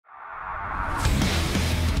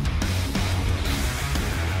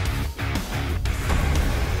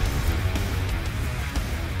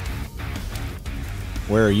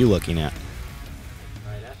Where are you looking at?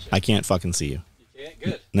 Right at you. I can't fucking see you. You can't?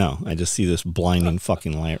 Good. No, I just see this blinding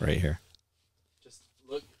fucking light right here. Just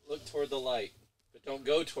look toward the light, but don't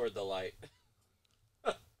go toward the light.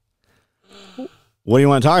 What do you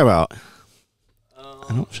want to talk about?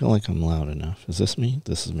 I don't feel like I'm loud enough. Is this me?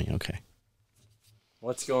 This is me. Okay.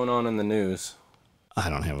 What's going on in the news? I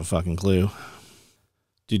don't have a fucking clue.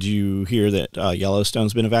 Did you hear that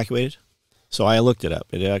Yellowstone's been evacuated? So I looked it up.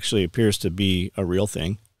 It actually appears to be a real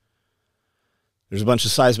thing. There's a bunch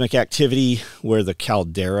of seismic activity where the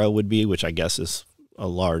caldera would be, which I guess is a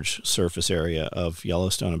large surface area of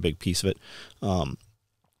Yellowstone, a big piece of it.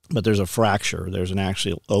 But there's a fracture. There's an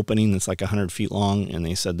actual opening that's like 100 feet long, and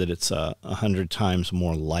they said that it's 100 times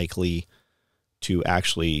more likely to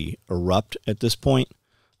actually erupt at this point.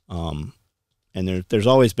 And there's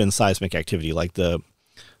always been seismic activity. Like the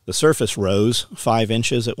surface rose 5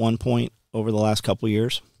 inches at one point over the last couple of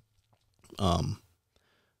years.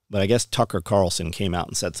 But I guess Tucker Carlson came out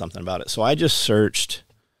and said something about it. So I just searched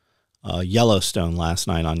Yellowstone last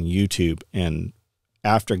night on YouTube, and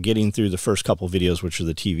after getting through the first couple of videos, which are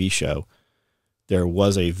the TV show, there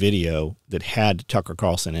was a video that had Tucker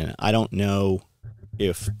Carlson in it. I don't know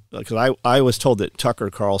if, because I was told that Tucker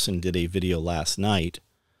Carlson did a video last night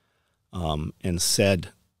and said,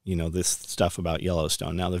 you know, this stuff about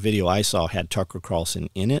Yellowstone. Now, the video I saw had Tucker Carlson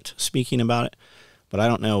in it speaking about it, but I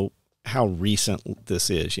don't know how recent this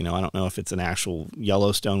is. You know, I don't know if it's an actual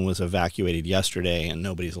Yellowstone was evacuated yesterday and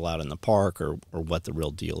nobody's allowed in the park, or what the real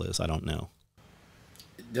deal is. I don't know.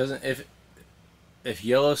 Doesn't if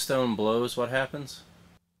Yellowstone blows, what happens?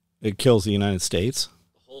 It kills the United States.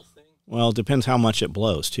 The whole thing? Well, it depends how much it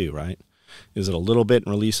blows too, right? Is it a little bit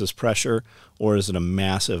and releases pressure, or is it a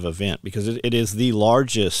massive event? Because it is the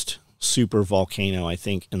largest super volcano, I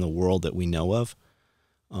think, in the world that we know of.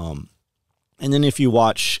 And then if you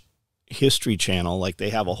watch History Channel, like they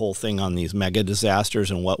have a whole thing on these mega disasters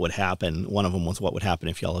and what would happen. One of them was what would happen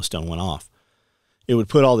if Yellowstone went off. It would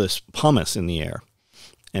put all this pumice in the air.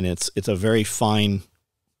 And it's a very fine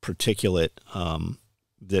particulate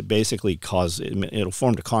that basically it'll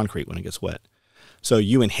form to concrete when it gets wet. So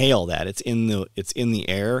you inhale that. It's in the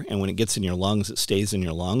air, and when it gets in your lungs, it stays in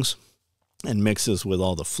your lungs and mixes with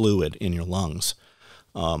all the fluid in your lungs.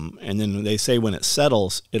 And then they say when it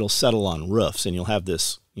settles, it'll settle on roofs, and you'll have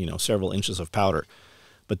this, you know, several inches of powder.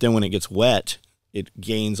 But then when it gets wet, it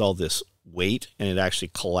gains all this weight, and it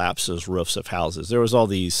actually collapses roofs of houses. There was all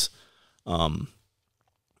these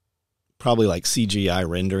probably like CGI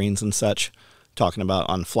renderings and such, talking about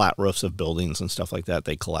on flat roofs of buildings and stuff like that,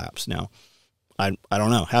 they collapse. Now, I don't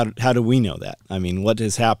know. How do we know that? I mean, what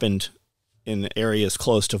has happened in areas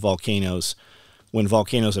close to volcanoes when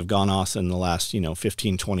volcanoes have gone off in the last,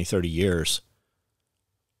 15, 20, 30 years?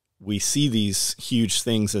 We see these huge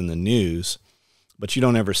things in the news, but you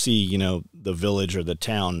don't ever see, the village or the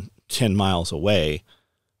town 10 miles away.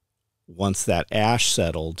 Once that ash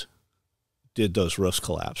settled, did those roofs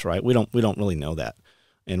collapse, right? We don't really know that.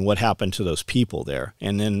 And what happened to those people there?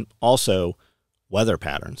 And then also weather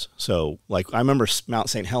patterns. So like I remember Mount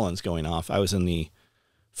St. Helens going off. I was in the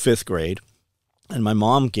 5th grade, and my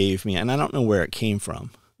mom gave me, and I don't know where it came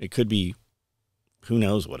from. It could be, who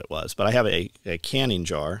knows what it was, but I have a canning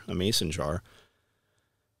jar, a mason jar,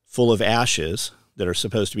 full of ashes that are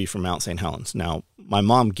supposed to be from Mount St. Helens. Now, my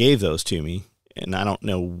mom gave those to me, and I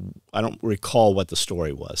don't recall what the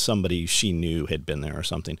story was. Somebody she knew had been there or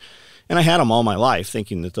something. And I had them all my life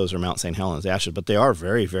thinking that those are Mount St. Helens ashes, but they are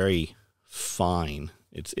very, very fine.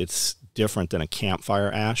 It's different than a campfire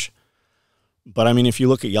ash. But I mean, if you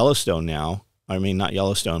look at Yellowstone now, I mean, not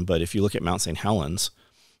Yellowstone, but if you look at Mount St. Helens,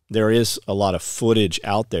 there is a lot of footage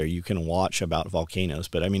out there you can watch about volcanoes.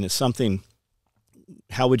 But I mean, it's something,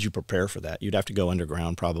 how would you prepare for that? You'd have to go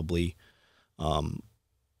underground probably.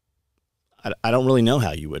 I don't really know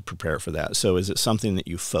how you would prepare for that. So is it something that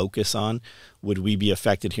you focus on? Would we be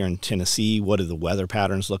affected here in Tennessee? What do the weather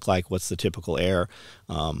patterns look like? What's the typical air?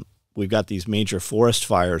 We've got these major forest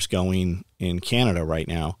fires going in Canada right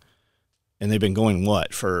now, and they've been going,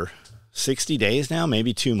 for 60 days now,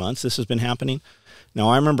 maybe 2 months this has been happening. Now,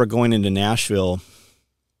 I remember going into Nashville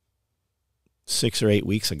 6 or 8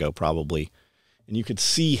 weeks ago probably, and you could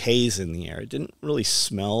see haze in the air. It didn't really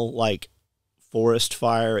smell like forest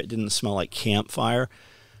fire. It didn't smell like campfire,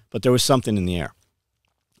 but there was something in the air.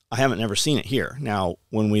 I haven't never seen it here. Now,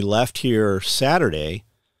 when we left here Saturday,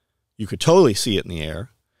 you could totally see it in the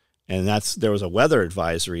air, and there was a weather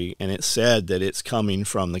advisory, and it said that it's coming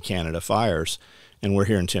from the Canada fires, and we're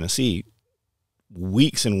here in Tennessee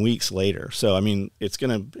weeks and weeks later. So, I mean, it's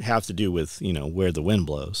going to have to do with, where the wind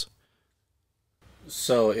blows.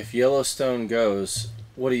 So if Yellowstone goes,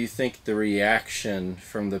 what do you think the reaction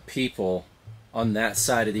from the people on that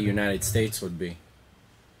side of the United States would be?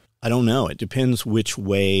 I don't know. It depends which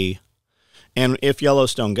way, and if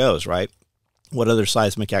Yellowstone goes, right, what other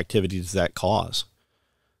seismic activity does that cause?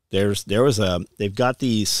 They've got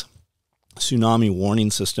these tsunami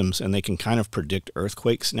warning systems, and they can kind of predict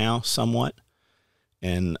earthquakes now somewhat.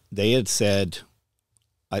 And they had said,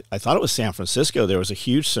 I thought it was San Francisco, there was a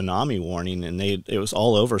huge tsunami warning, and it was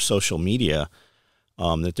all over social media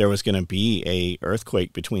that there was going to be a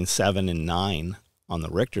earthquake between 7 and 9 on the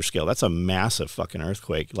Richter scale. That's a massive fucking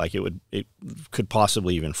earthquake. Like it could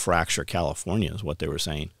possibly even fracture California, is what they were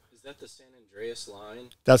saying. Is that the San Andreas line?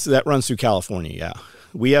 That runs through California, yeah.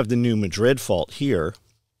 We have the New Madrid fault here,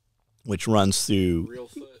 which runs through...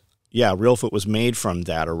 Reelfoot? Yeah, Reelfoot was made from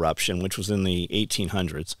that eruption, which was in the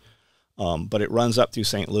 1800s. But it runs up through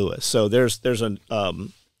St. Louis. So there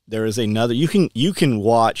is another... You can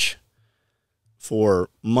watch for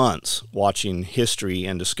months watching History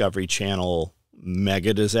and Discovery Channel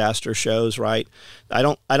mega disaster shows, right? I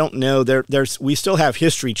don't know. We still have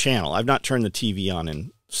History Channel. I've not turned the TV on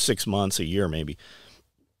in 6 months, a year maybe.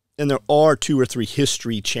 And there are 2 or 3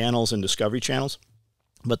 History Channels and Discovery Channels,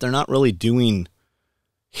 but they're not really doing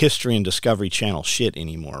History and Discovery Channel shit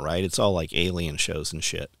anymore, right? It's all like alien shows and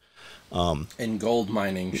shit. And gold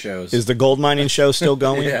mining shows. Is the gold mining show still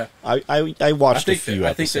going? Yeah. I watched a few episodes.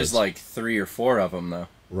 I think there's like 3 or 4 of them, though.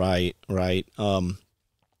 Right.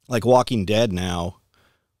 Like Walking Dead now,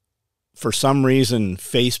 for some reason,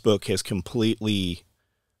 Facebook has completely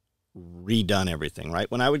redone everything, right?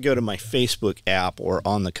 When I would go to my Facebook app or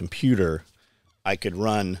on the computer, I could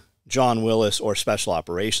run John Willis or Special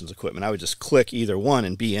Operations Equipment. I would just click either one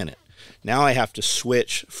and be in it. Now I have to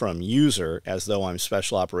switch from user as though I'm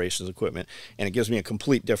Special Operations Equipment, and it gives me a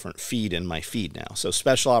complete different feed in my feed now. So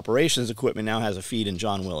Special Operations Equipment now has a feed, and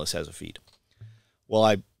John Willis has a feed. Well,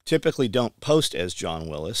 I typically don't post as John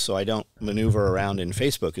Willis, so I don't maneuver around in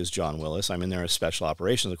Facebook as John Willis. I'm in there as Special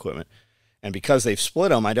Operations Equipment. And because they've split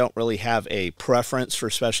them, I don't really have a preference for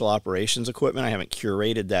Special Operations Equipment. I haven't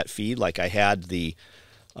curated that feed like I had the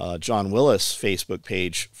John Willis Facebook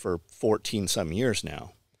page for 14-some years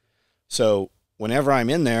now. So whenever I'm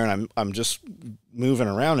in there and I'm just moving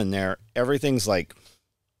around in there, everything's like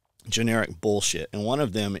generic bullshit. And one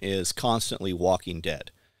of them is constantly Walking Dead.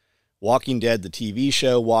 Walking Dead, the TV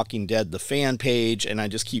show, Walking Dead, the fan page, and I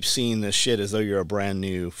just keep seeing this shit as though you're a brand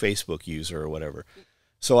new Facebook user or whatever.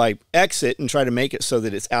 So I exit and try to make it so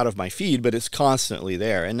that it's out of my feed, but it's constantly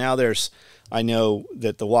there. And now I know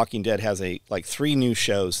that The Walking Dead has like 3 new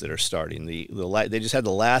shows that are starting. They just had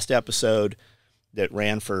the last episode that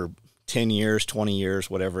ran for 10 years, 20 years,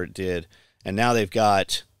 whatever it did. And now they've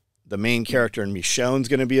got the main character in Michonne's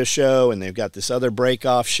going to be a show, and they've got this other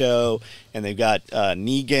break-off show, and they've got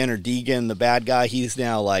Negan or Deegan, the bad guy. He's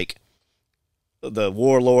now like the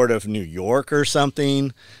warlord of New York or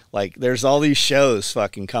something. Like, there's all these shows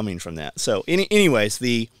fucking coming from that. So anyways,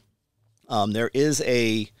 there is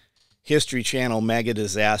a History Channel Mega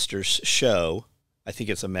Disasters show. I think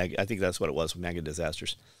that's what it was, Mega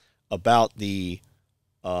Disasters, about the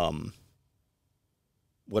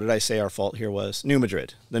what did I say our fault here was? New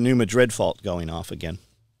Madrid. The New Madrid fault going off again.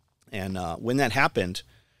 And when that happened,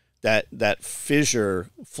 that fissure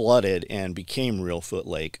flooded and became Reelfoot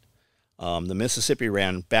Lake. The Mississippi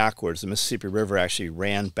ran backwards. The Mississippi River actually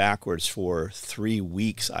ran backwards for 3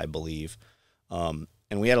 weeks, I believe. And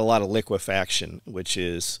we had a lot of liquefaction, which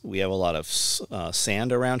is we have a lot of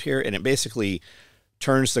sand around here, and it basically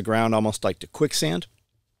turns the ground almost like to quicksand.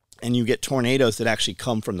 And you get tornadoes that actually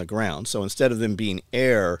come from the ground. So instead of them being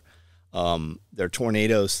air, they're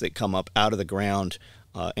tornadoes that come up out of the ground,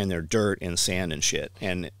 and they're dirt and sand and shit.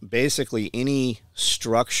 And basically any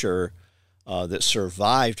structure that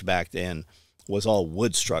survived back then was all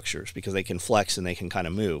wood structures because they can flex and they can kind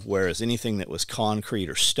of move, whereas anything that was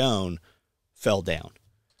concrete or stone fell down.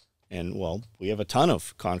 And, well, we have a ton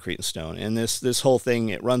of concrete and stone. And this whole thing,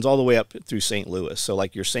 it runs all the way up through St. Louis. So,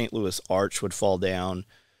 like, your St. Louis Arch would fall down.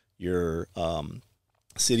 Your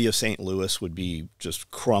city of St. Louis would be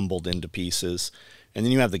just crumbled into pieces. And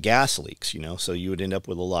then you have the gas leaks, so you would end up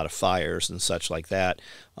with a lot of fires and such like that.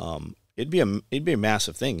 It'd be a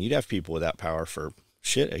massive thing. You'd have people without power for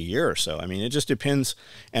a year or so. I mean, it just depends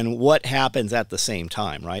on what happens at the same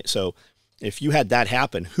time, right? So if you had that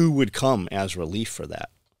happen, who would come as relief for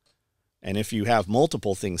that? And if you have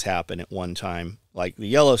multiple things happen at one time, like the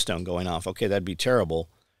Yellowstone going off, okay, that'd be terrible.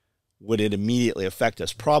 Would it immediately affect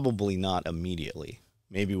us? Probably not immediately.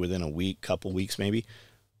 Maybe within a week, couple weeks maybe.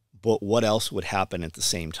 But what else would happen at the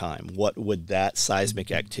same time? What would that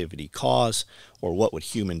seismic activity cause, or what would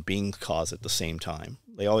human beings cause at the same time?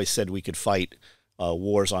 They always said we could fight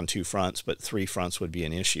wars on two fronts, but three fronts would be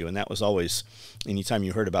an issue. And that was always, anytime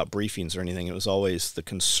you heard about briefings or anything, it was always the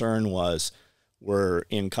concern was, we're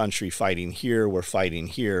in country fighting here, we're fighting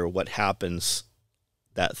here. What happens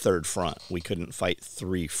that third front? We couldn't fight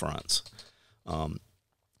three fronts.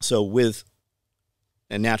 So with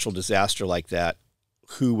a natural disaster like that,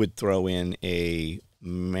 who would throw in a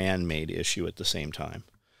man-made issue at the same time?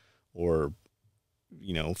 Or,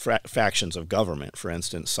 you know, factions of government, for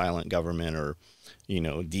instance, silent government or, you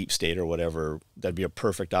know, deep state or whatever. That'd be a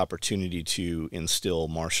perfect opportunity to instill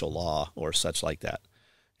martial law or such like that.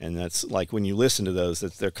 And that's like, when you listen to those,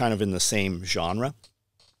 that they're kind of in the same genre.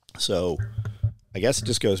 So I guess it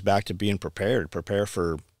just goes back to being prepared. Prepare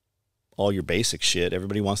for all your basic shit.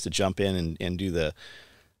 Everybody wants to jump in and do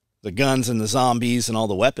the guns and the zombies and all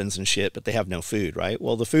the weapons and shit, but they have no food, right?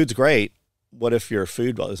 Well, the food's great. What if your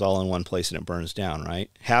food is all in one place and it burns down, right?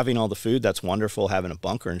 Having all the food, that's wonderful. Having a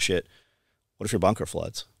bunker and shit. What if your bunker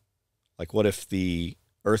floods? Like, what if the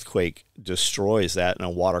earthquake destroys that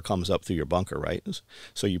and water comes up through your bunker, right?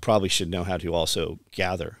 So you probably should know how to also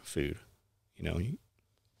gather food, you know?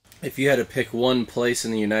 If you had to pick one place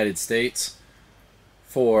in the United States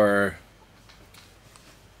for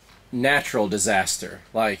natural disaster,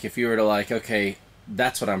 like if you were to like, okay,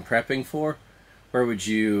 that's what I'm prepping for, where would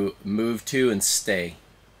you move to and stay?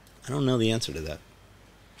 I don't know the answer to that.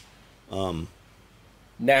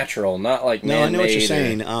 Natural, not like no, man-made. I know what you're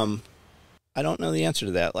saying. I don't know the answer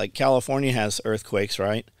to that. Like, California has earthquakes,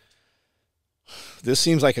 right? This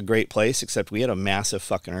seems like a great place, except we had a massive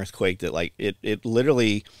fucking earthquake that, like, it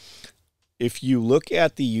literally, if you look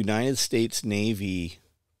at the United States Navy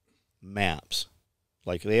maps,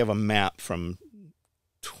 like, they have a map from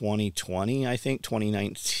 2020, I think,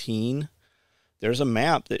 2019. There's a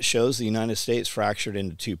map that shows the United States fractured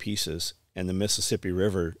into two pieces, and the Mississippi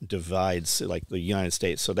River divides, like, the United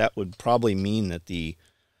States. So that would probably mean that the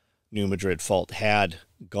New Madrid fault had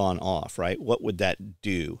gone off, right? What would that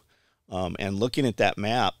do? And looking at that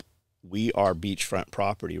map, we are beachfront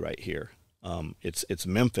property right here. It's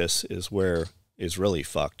Memphis is where is really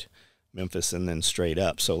fucked. Memphis and then straight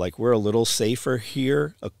up. So, like, we're a little safer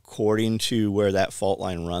here according to where that fault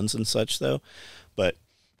line runs and such, though. But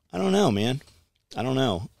I don't know, man. I don't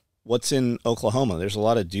know. What's in Oklahoma? There's a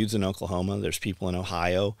lot of dudes in Oklahoma. There's people in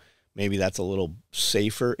Ohio. Maybe that's a little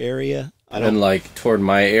safer area. And like toward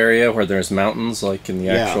my area where there's mountains, like in the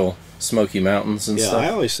actual Smoky Mountains and stuff. I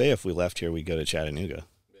always say if we left here, we'd go to Chattanooga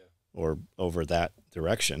or over that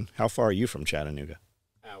direction. How far are you from Chattanooga?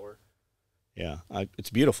 Hour. Yeah, it's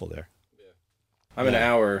beautiful there. Yeah. I'm an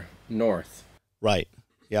hour north. Right.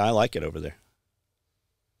 Yeah, I like it over there.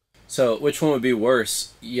 So which one would be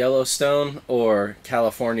worse, Yellowstone or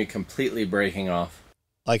California completely breaking off?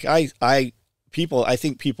 Like, I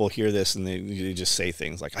think people hear this and they just say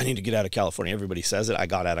things like, I need to get out of California. Everybody says it. I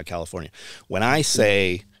got out of California. When I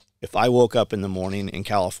say, if I woke up in the morning and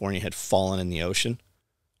California had fallen in the ocean,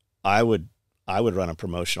 I would run a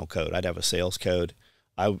promotional code. I'd have a sales code.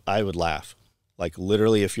 I would laugh. Like,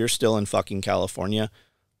 literally, if you're still in fucking California,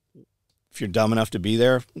 if you're dumb enough to be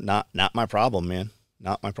there, not my problem, man.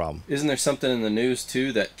 Not my problem. Isn't there something in the news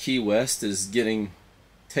too that Key West is getting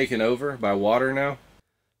taken over by water now?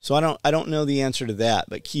 So I don't know the answer to that,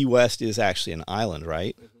 but Key West is actually an island,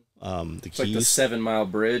 right? The Keys, like the 7 Mile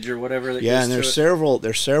Bridge or whatever. That and there's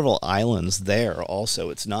several islands there. Also,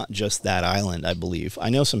 it's not just that island, I believe. I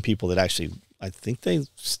know some people that actually, I think they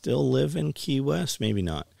still live in Key West. Maybe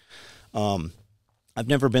not. I've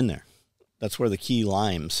never been there. That's where the key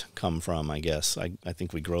limes come from, I guess. I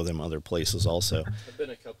think we grow them other places also. I've been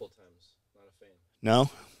a couple times. Not a fan. No?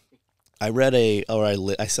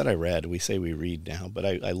 I said I read. We say we read now, but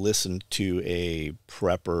I listened to a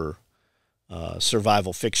prepper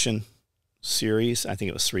survival fiction series. I think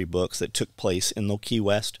it was 3 books that took place in the Key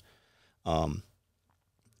West.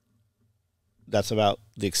 That's about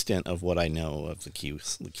the extent of what I know of the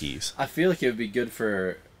Keys. I feel like it would be good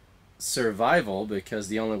for survival because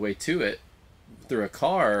the only way to it through a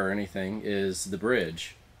car or anything is the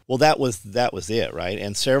bridge. Well, that was it, right?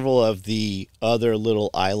 And several of the other little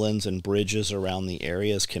islands and bridges around the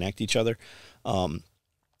areas connect each other.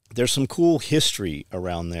 There's some cool history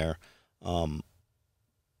around there.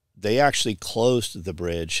 They actually closed the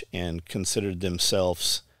bridge and considered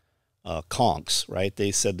themselves conks, right?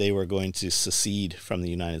 They said they were going to secede from the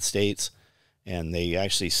United States, and they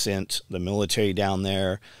actually sent the military down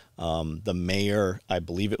there. The mayor, I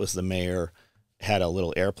believe it was the mayor, had a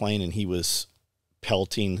little airplane, and he was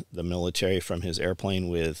pelting the military from his airplane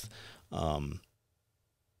with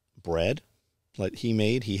bread like he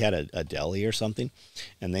made. He had a deli or something,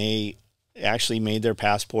 and they actually made their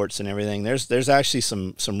passports and everything. There's actually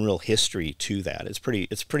some real history to that. It's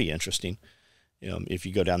pretty interesting, if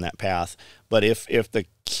you go down that path. But if the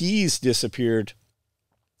keys disappeared,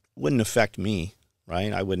 wouldn't affect me,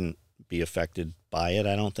 right? I wouldn't be affected by it,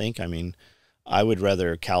 I don't think. I mean, I would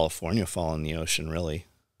rather California fall in the ocean, really.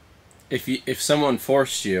 If someone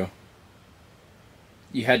forced you,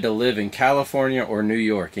 you had to live in California or New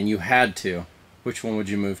York, and you had to, which one would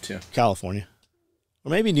you move to? California. Or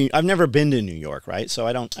maybe I've never been to New York, right? So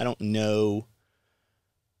I don't know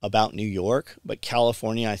about New York, but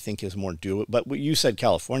California I think is more doable. But you said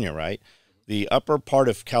California, right? The upper part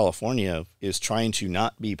of California is trying to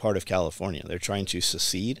not be part of California. They're trying to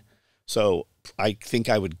secede. So I think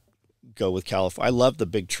I would go with California. I love the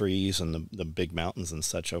big trees and the big mountains and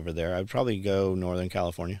such over there. I'd probably go Northern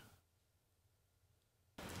California.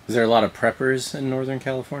 Is there a lot of preppers in Northern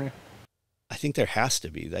California? I think there has to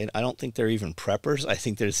be. I don't think they're even preppers. I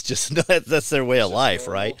think there's just that's their way of life,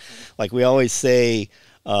 right? Like we always say,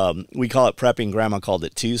 we call it prepping. Grandma called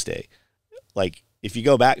it Tuesday. Like if you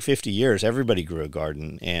go back 50 years, everybody grew a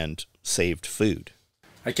garden and saved food.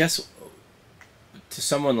 I guess to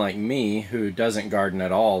someone like me who doesn't garden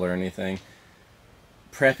at all or anything,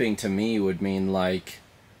 prepping to me would mean like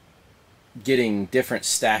getting different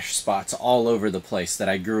stash spots all over the place that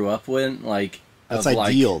I grew up with, like. That's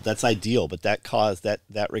ideal. That's ideal, but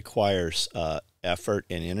that requires effort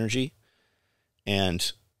and energy,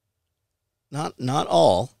 and not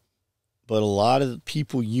all, but a lot of the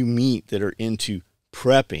people you meet that are into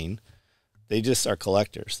prepping, they just are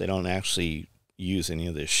collectors. They don't actually use any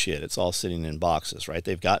of this shit. It's all sitting in boxes, right?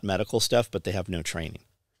 They've got medical stuff, but they have no training.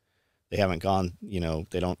 They haven't gone,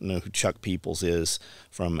 they don't know who Chuck Peoples is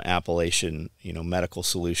from Appalachian, Medical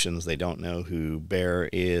Solutions. They don't know who Bear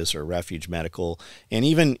is or Refuge Medical. And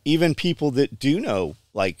even people that do know,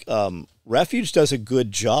 like Refuge does a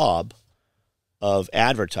good job of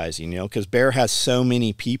advertising, because Bear has so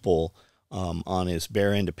many people on his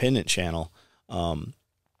Bear Independent channel. And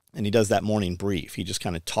he does that morning brief. He just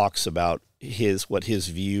kind of talks about what his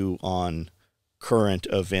view on current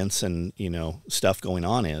events and, stuff going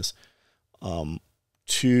on is.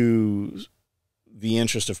 To the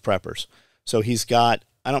interest of preppers. So he's got,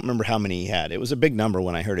 I don't remember how many he had. It was a big number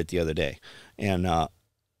when I heard it the other day. And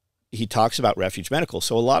he talks about Refuge Medical.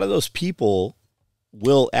 So a lot of those people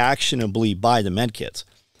will actionably buy the med kits.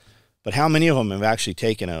 But how many of them have actually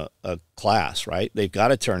taken a class, right? They've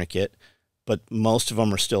got a tourniquet, but most of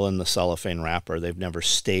them are still in the cellophane wrapper. They've never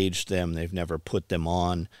staged them. They've never put them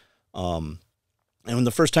on. And when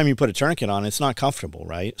the first time you put a tourniquet on, it's not comfortable,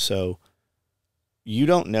 right? So you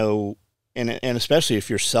don't know, and especially if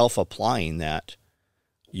you're self-applying that,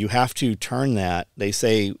 you have to turn that. They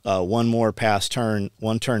say one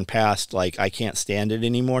turn past, like I can't stand it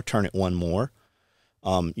anymore, turn it one more.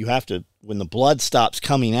 You have to, when the blood stops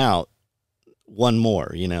coming out, one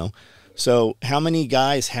more, So how many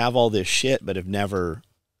guys have all this shit but have never,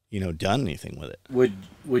 done anything with it?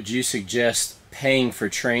 Would you suggest paying for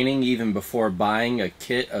training even before buying a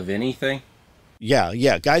kit of anything?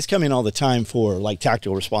 Yeah. Guys come in all the time for like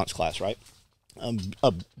tactical response class, right?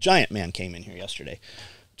 A giant man came in here yesterday,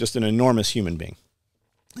 just an enormous human being.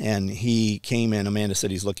 And he came in, Amanda said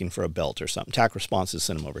he's looking for a belt or something. TAC Responses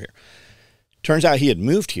sent him over here. Turns out he had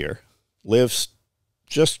moved here, lives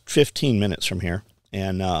just 15 minutes from here.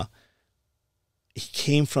 And he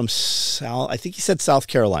came from I think he said South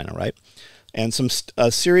Carolina, right? And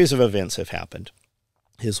a series of events have happened.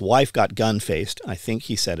 His wife got gun-faced. I think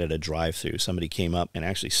he said at a drive-through. Somebody came up and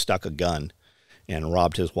actually stuck a gun and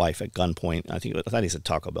robbed his wife at gunpoint. I thought he said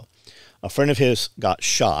Taco Bell. A friend of his got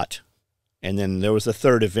shot, and then there was a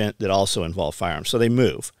third event that also involved firearms. So they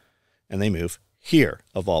move, and they move here,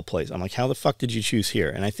 of all places. I'm like, how the fuck did you choose here?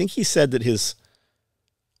 And I think he said that his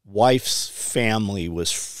wife's family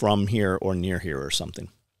was from here or near here or something.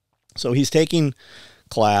 So he's taking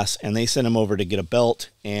class, and they sent him over to get a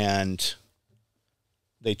belt, and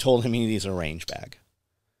they told him he needs a range bag.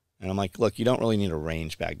 And I'm like, look, you don't really need a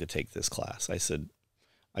range bag to take this class.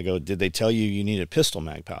 I go, did they tell you needed pistol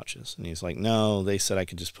mag pouches? And he's like, no, they said I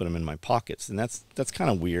could just put them in my pockets. And that's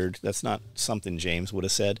kind of weird. That's not something James would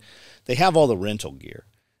have said. They have all the rental gear.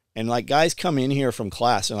 And like guys come in here from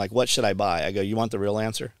class and like, what should I buy? I go, you want the real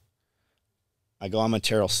answer? I go, I'm a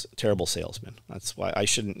terrible salesman. That's why I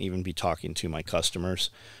shouldn't even be talking to my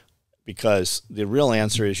customers, because the real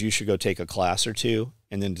answer is you should go take a class or two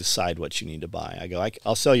and then decide what you need to buy. I go,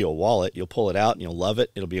 I'll sell you a wallet. You'll pull it out and you'll love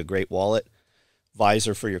it. It'll be a great wallet,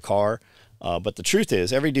 visor for your car. But the truth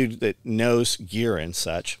is, every dude that knows gear and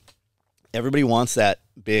such, everybody wants that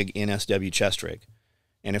big NSW chest rig.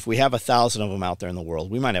 And if we have 1,000 of them out there in the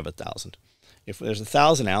world, we might have 1,000. If there's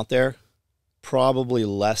 1,000 out there, probably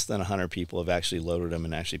less than 100 people have actually loaded them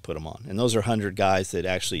and actually put them on. And those are 100 guys that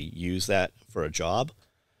actually use that for a job.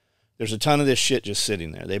 There's a ton of this shit just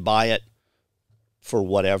sitting there. They buy it for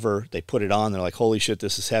whatever. They put it on. They're like, holy shit,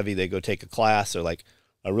 this is heavy. They go take a class. They're like,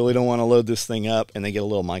 I really don't want to load this thing up. And they get a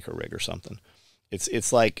little micro rig or something.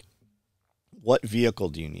 It's like, what vehicle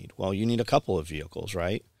do you need? Well, you need a couple of vehicles,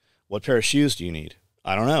 right? What pair of shoes do you need?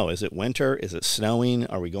 I don't know. Is it winter? Is it snowing?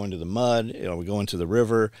 Are we going to the mud? Are we going to the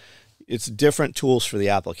river? It's different tools for the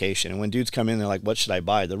application. And when dudes come in, they're like, what should I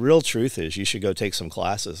buy? The real truth is you should go take some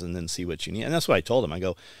classes and then see what you need. And that's what I told them. I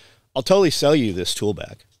go, I'll totally sell you this tool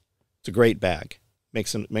bag. It's a great bag.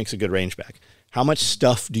 Makes a good range bag. How much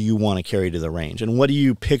stuff do you want to carry to the range? And what do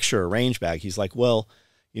you picture a range bag? He's like, well,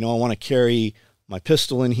 I want to carry my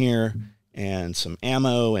pistol in here and some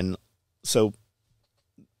ammo. And so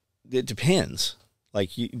it depends.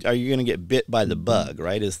 Like, are you going to get bit by the bug,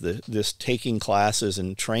 right? Is this taking classes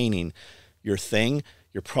and training your thing?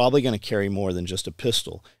 You're probably going to carry more than just a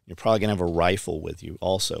pistol. You're probably going to have a rifle with you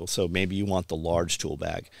also. So maybe you want the large tool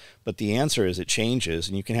bag. But the answer is it changes,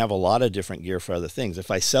 and you can have a lot of different gear for other things.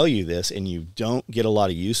 If I sell you this and you don't get a lot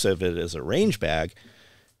of use of it as a range bag,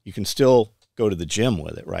 you can still go to the gym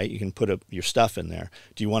with it, right? You can put your stuff in there.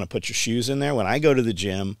 Do you want to put your shoes in there? When I go to the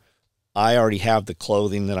gym, I already have the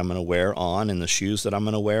clothing that I'm going to wear on and the shoes that I'm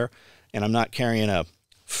going to wear, and I'm not carrying a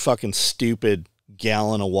fucking stupid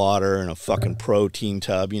gallon of water and a fucking protein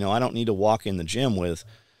tub. I don't need to walk in the gym with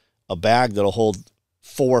a bag that'll hold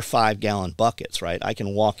 4 or 5 gallon buckets, right? I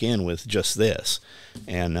can walk in with just this.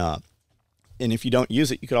 And if you don't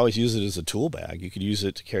use it, you could always use it as a tool bag. You could use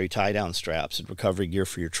it to carry tie-down straps and recovery gear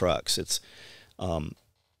for your trucks. It's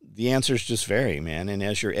the answers just vary, man. And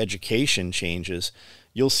as your education changes,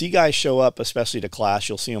 you'll see guys show up, especially to class.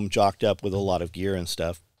 You'll see them jocked up with a lot of gear and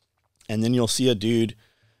stuff. And then you'll see a dude,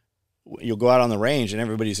 you'll go out on the range and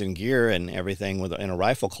everybody's in gear and everything in a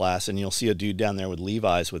rifle class, and you'll see a dude down there with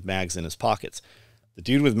Levi's with mags in his pockets. The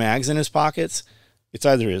dude with mags in his pockets, it's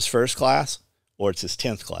either his first class or it's his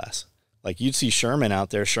 10th class. Like, you'd see Sherman out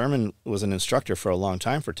there. Sherman was an instructor for a long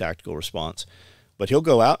time for tactical response, but he'll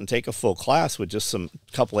go out and take a full class with just some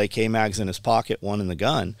couple AK mags in his pocket, one in the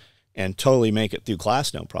gun, and totally make it through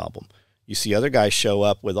class no problem. You see other guys show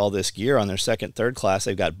up with all this gear on their second, third class.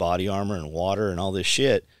 They've got body armor and water and all this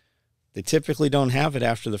shit. They typically don't have it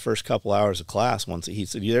after the first couple hours of class once it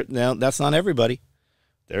heats. Now, that's not everybody.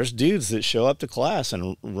 There's dudes that show up to class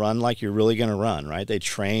and run like you're really going to run, right? They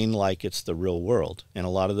train like it's the real world. And a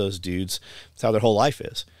lot of those dudes, that's how their whole life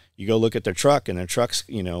is. You go look at their truck, and their truck's,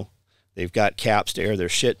 they've got caps to air their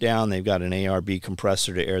shit down. They've got an ARB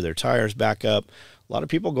compressor to air their tires back up. A lot of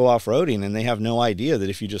people go off-roading, and they have no idea that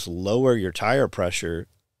if you just lower your tire pressure,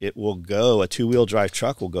 it will go, a two-wheel drive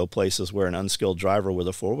truck will go places where an unskilled driver with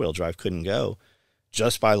a four-wheel drive couldn't go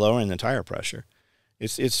just by lowering the tire pressure.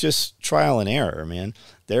 It's just trial and error, man.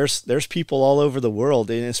 There's people all over the world,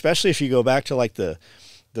 and especially if you go back to like the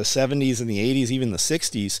 70s and the 80s, even the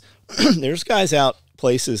 60s, there's guys out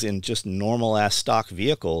places in just normal-ass stock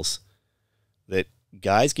vehicles that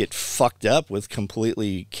guys get fucked up with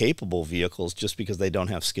completely capable vehicles just because they don't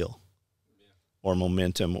have skill or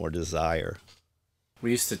momentum or desire. We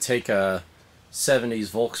used to take a 70s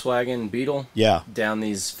Volkswagen Beetle down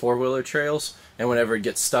these four-wheeler trails, and whenever it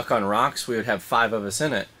gets stuck on rocks, we would have 5 of us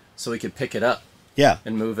in it so we could pick it up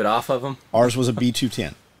and move it off of them. Ours was a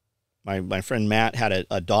B210. My friend Matt had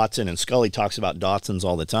a Datsun, and Scully talks about Datsuns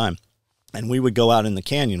all the time. And we would go out in the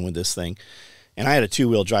canyon with this thing. And I had a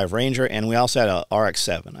two-wheel drive Ranger, and we also had a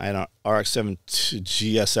RX-7. I had an RX-7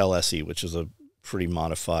 GSL SE, which is a pretty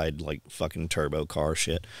modified, like, fucking turbo car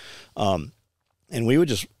shit. And we would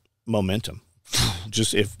just momentum.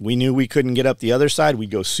 Just if we knew we couldn't get up the other side, we'd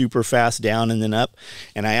go super fast down and then up.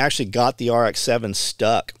 And I actually got the RX-7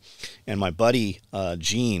 stuck. And my buddy,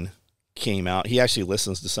 Gene, came out. He actually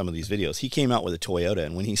listens to some of these videos. He came out with a Toyota.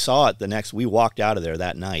 And when he saw it we walked out of there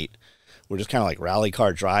that night. We're just kind of like rally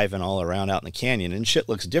car driving all around out in the canyon. And shit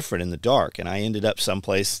looks different in the dark. And I ended up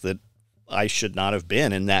someplace that I should not have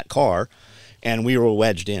been in that car. And we were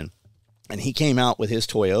wedged in. And he came out with his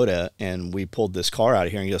Toyota, and we pulled this car out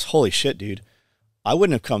of here, and he goes, holy shit, dude, I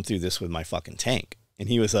wouldn't have come through this with my fucking tank. And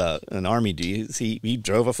he was an Army dude. He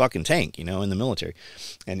drove a fucking tank, in the military.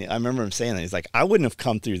 And I remember him saying that. He's like, I wouldn't have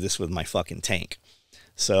come through this with my fucking tank.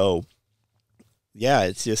 So, yeah,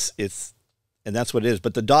 and that's what it is.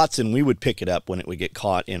 But the Datsun, we would pick it up when it would get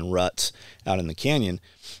caught in ruts out in the canyon.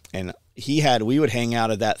 And we would hang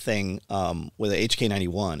out of that thing with a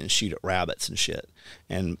HK91 and shoot at rabbits and shit.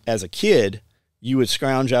 And as a kid, you would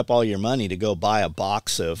scrounge up all your money to go buy a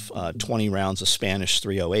box of 20 rounds of Spanish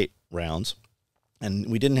 308 rounds.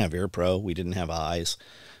 And we didn't have Air Pro. We didn't have eyes.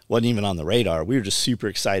 wasn't even on the radar. We were just super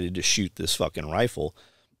excited to shoot this fucking rifle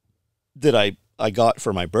that I got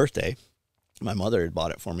for my birthday. My mother had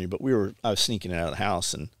bought it for me, but I was sneaking it out of the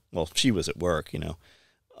house, and well, she was at work, you know.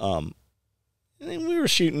 And we were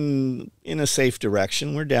shooting in a safe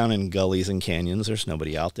direction. We're down in gullies and canyons. There's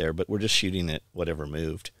nobody out there, but we're just shooting at whatever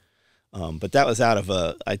moved. But that was out of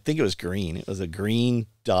I think it was green. It was a green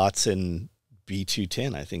Datsun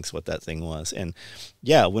B210, I think is what that thing was. And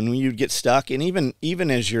yeah, when you'd get stuck, and even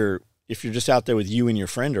if you're just out there with you and your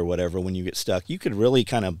friend or whatever, when you get stuck, you could really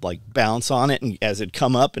kind of like bounce on it, and as it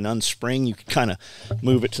come up and unspring, you could kind of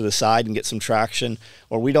move it to the side and get some traction.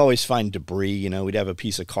 Or we'd always find debris, you know, we'd have a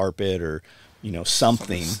piece of carpet or, you know,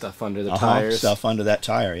 something. Stuff under the tires. Stuff under that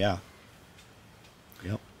tire, yeah.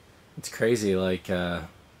 Yep. It's crazy, like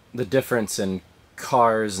the difference in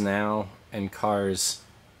cars now and cars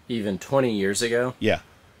even 20 years ago. Yeah.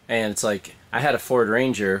 And it's like, I had a Ford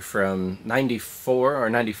Ranger from 94 or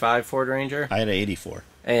 95 Ford Ranger. I had an 84.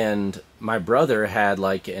 And my brother had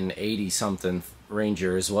like an 80-something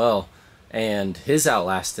Ranger as well. And his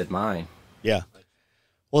outlasted mine. Yeah.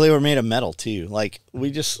 Well, they were made of metal too. Like,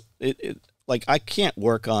 like, I can't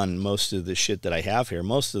work on most of the shit that I have here.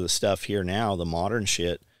 Most of the stuff here now, the modern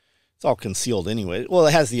shit, it's all concealed anyway. Well,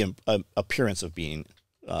 it has the appearance of being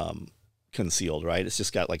concealed, right? It's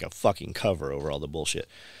just got like a fucking cover over all the bullshit.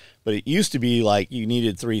 But it used to be like you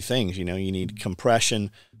needed three things, you know, you need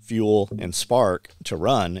compression, fuel, and spark to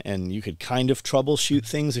run, and you could kind of troubleshoot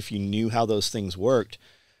things if you knew how those things worked.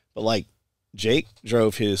 But like Jake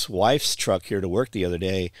drove his wife's truck here to work the other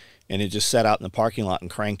day, and it just sat out in the parking lot and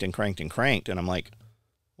cranked and cranked and cranked. And I'm like,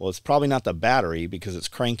 well, it's probably not the battery because it's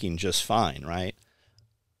cranking just fine, right?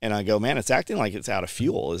 And I go, man, it's acting like it's out of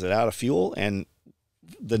fuel. Is it out of fuel? And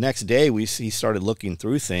the next day he started looking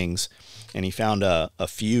through things, and he found a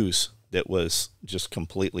fuse that was just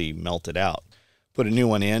completely melted out. Put a new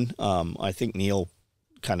one in. I think Neil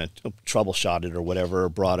kind of troubleshot it or whatever, or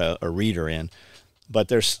brought a reader in. But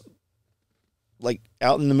there's, like,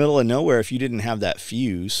 out in the middle of nowhere, if you didn't have that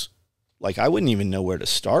fuse, like, I wouldn't even know where to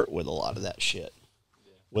start with a lot of that shit.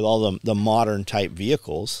 With all the modern type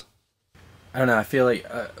vehicles. I don't know. I feel like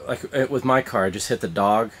with my car, I just hit the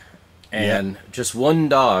dog, and just one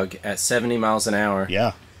dog at 70 miles an hour.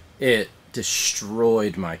 Yeah. It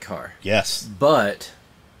destroyed my car. Yes. But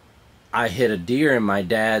I hit a deer in my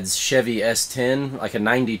dad's Chevy S10, like a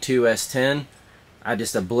 92 S10. I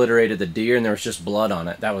just obliterated the deer, and there was just blood on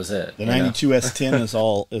it. That was it. The 92 S10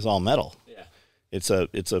 is all metal. Yeah. It's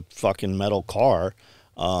a fucking metal car.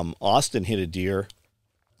 Austin hit a deer,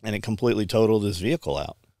 and it completely totaled his vehicle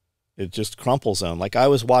out. It just crumple zone. Like, I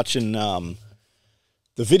was watching, the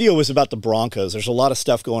video was about the Broncos. There's a lot of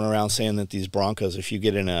stuff going around saying that these Broncos, if you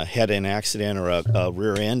get in a head-end accident or a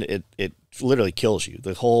rear end, it literally kills you.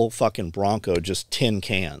 The whole fucking Bronco, just tin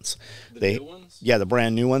cans. The new ones? Yeah, the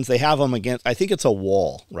brand new ones. They have them against, I think it's a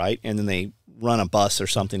wall, right? And then they run a bus or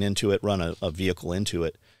something into it, run a vehicle into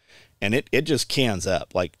it. And it just cans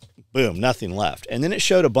up, like, boom, nothing left. And then it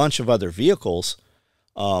showed a bunch of other vehicles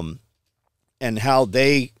and how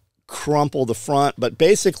they crumple the front. But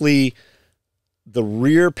basically, the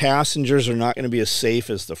rear passengers are not going to be as safe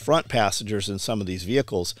as the front passengers in some of these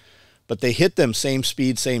vehicles. But they hit them same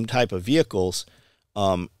speed, same type of vehicles.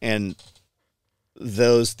 And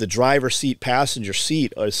the driver seat, passenger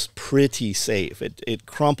seat is pretty safe. It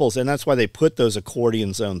crumples, and that's why they put those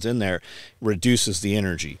accordion zones in there, reduces the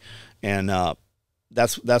energy. And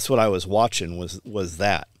that's what I was watching was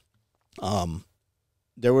that.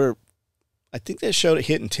 There were, I think they showed it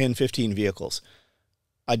hitting 10, 15 vehicles.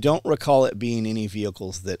 I don't recall it being any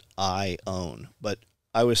vehicles that I own, but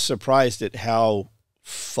I was surprised at how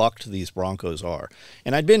fucked these Broncos are.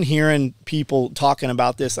 And I'd been hearing people talking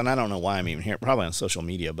about this, and I don't know why I'm even here, probably on social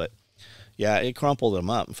media, but yeah, it crumpled them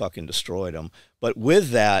up and fucking destroyed them. But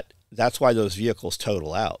with that, that's why those vehicles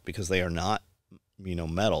total out, because they are not,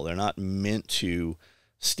 metal. They're not meant to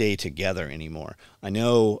stay together anymore. I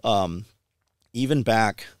know even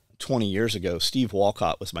back 20 years ago, Steve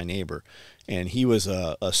Walcott was my neighbor, and he was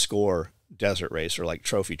a SCORE desert racer, like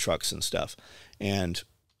trophy trucks and stuff. And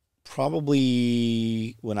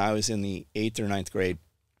probably when I was in the 8th or 9th grade,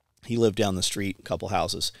 he lived down the street, a couple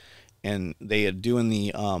houses, and they had doing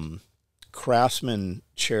the Craftsman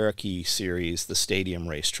Cherokee series, the stadium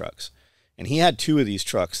race trucks. And he had 2 of these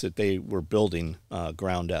trucks that they were building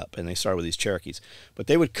ground up, and they started with these Cherokees. But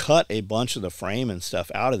they would cut a bunch of the frame and stuff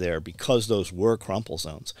out of there because those were crumple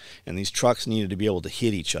zones, and these trucks needed to be able to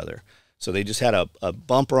hit each other. So they just had a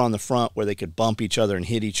bumper on the front where they could bump each other and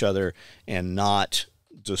hit each other and not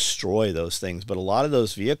destroy those things. But a lot of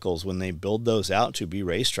those vehicles, when they build those out to be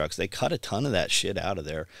race trucks, they cut a ton of that shit out of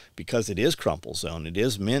there because it is crumple zone. It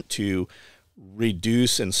is meant to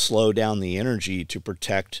reduce and slow down the energy to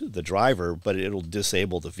protect the driver, but it'll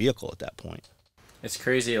disable the vehicle at that point. It's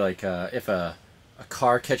crazy, like if a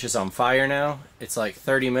car catches on fire now, it's like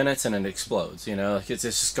 30 minutes and it explodes, you know, like it's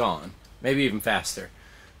just gone. Maybe even faster.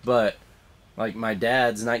 But like my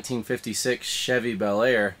dad's 1956 Chevy Bel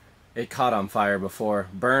Air, it caught on fire before,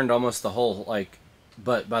 burned almost the whole, like,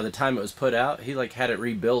 but by the time it was put out, he like had it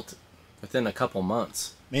rebuilt within a couple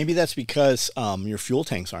months. Maybe that's because your fuel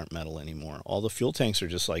tanks aren't metal anymore. All the fuel tanks are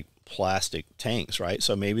just like plastic tanks, right?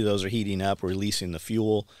 So maybe those are heating up, releasing the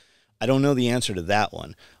fuel. I don't know the answer to that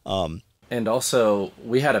one. And also,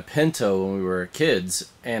 we had a Pinto when we were kids,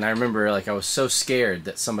 and I remember like I was so scared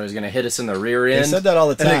that somebody was going to hit us in the rear end. They said that all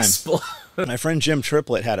the time. Explode. My friend Jim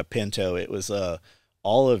Triplett had a Pinto. It was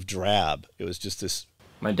olive drab. It was just this.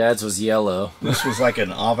 My dad's was yellow. This was like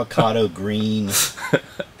an avocado green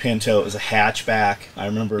Pinto. It was a hatchback. I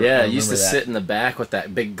remember. Yeah, I I used to that. sit in the back with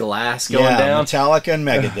that big glass going down. Metallica and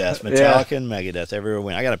Megadeth. Metallica and Megadeth. Everywhere we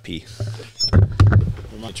went. I gotta pee.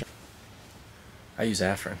 I use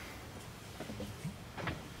Afrin.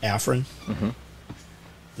 Afrin? Mm-hmm.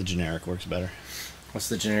 The generic works better. What's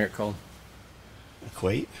the generic called?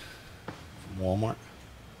 Equate? From Walmart?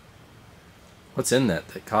 What's in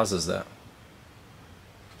that causes that?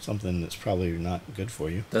 Something that's probably not good for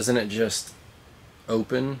you. Doesn't it just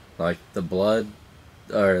open, like, the blood?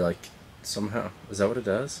 Or, like, somehow... Is that what it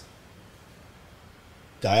does?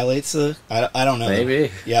 Dilates the... I don't know.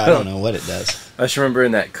 Maybe. Yeah, I don't know what it does. I just remember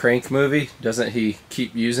in that Crank movie, doesn't he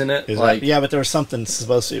keep using it? Yeah, but there was something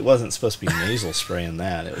supposed to... It wasn't supposed to be nasal spray in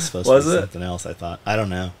that. It was supposed to be something else, I thought. I don't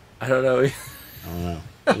know. I don't know.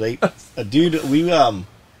 A dude, we...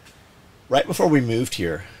 Right before we moved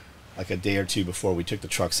here, like a day or two before, we took the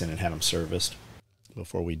trucks in and had them serviced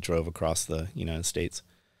before we drove across the United States.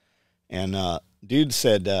 And dude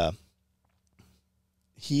said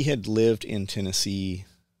he had lived in Tennessee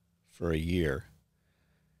for a year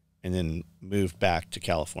and then moved back to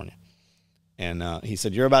California. And he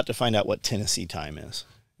said, "You're about to find out what Tennessee time is."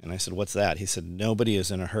 And I said, "What's that?" He said, "Nobody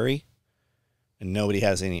is in a hurry and nobody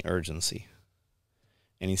has any urgency."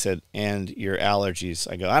 And he said, "And your allergies."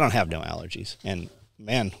 I go, "I don't have no allergies." And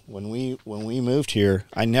man, when we moved here,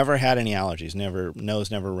 I never had any allergies.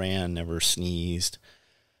 Nose never ran, never sneezed,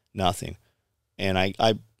 nothing. And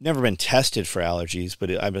I've never been tested for allergies,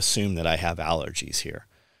 but I've assumed that I have allergies here.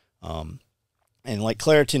 And like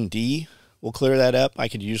Claritin D will clear that up. I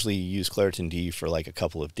could usually use Claritin D for like a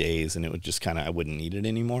couple of days, and it would just I wouldn't need it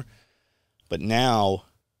anymore. But now,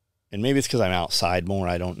 and maybe it's because I'm outside more,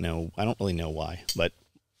 I don't know. I don't really know why, but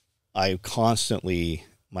I constantly,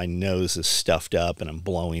 my nose is stuffed up and I'm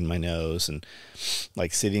blowing my nose, and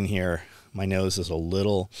like sitting here, my nose is a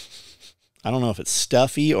little, I don't know if it's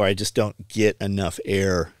stuffy or I just don't get enough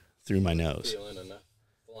air through my nose. Feeling enough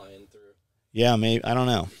flying through. Yeah, maybe, I don't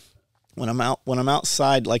know. When I'm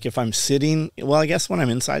outside, like if I'm sitting, well, I guess when I'm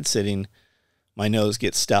inside sitting, my nose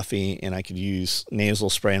gets stuffy and I could use nasal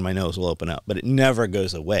spray and my nose will open up, but it never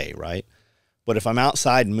goes away, right? But if I'm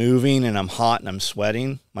outside moving and I'm hot and I'm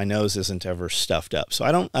sweating, my nose isn't ever stuffed up. So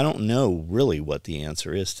I don't know really what the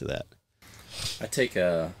answer is to that. I take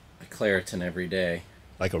a Claritin every day.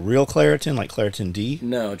 Like a real Claritin, like Claritin D?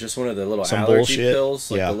 No, just one of the little Some allergy bullshit?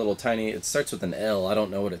 pills, like Yeah. the little tiny. It starts with an L. I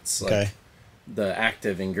don't know what it's like. Okay. The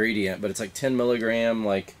active ingredient, but it's like 10 milligram.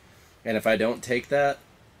 Like, and if I don't take that,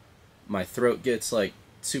 my throat gets like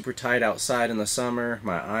super tight outside in the summer.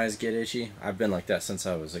 My eyes get itchy. I've been like that since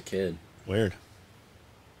I was a kid. Weird.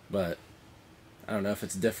 But I don't know if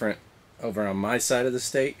it's different over on my side of the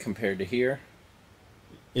state compared to here.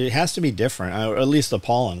 It has to be different, or at least the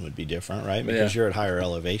pollen would be different, right? Because Yeah. you're at higher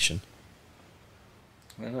elevation.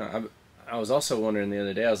 I don't know. I was also wondering the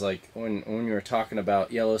other day, I was like, when you were talking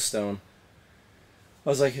about Yellowstone, I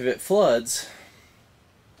was like, if it floods,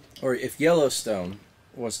 or if Yellowstone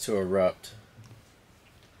was to erupt,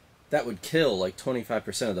 that would kill like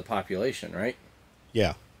 25% of the population, right?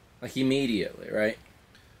 Yeah. Like immediately, right?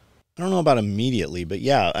 I don't know about immediately, but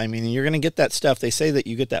yeah, I mean, you're going to get that stuff. They say that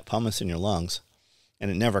you get that pumice in your lungs, and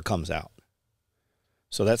it never comes out.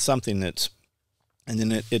 So that's something that's, and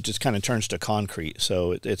then it just kind of turns to concrete.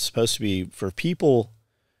 So it's supposed to be, for people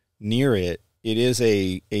near it, it is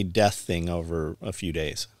a death thing over a few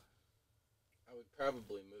days. I would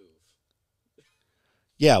probably move.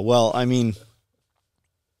 Yeah, well, I mean,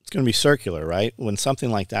 it's going to be circular, right? When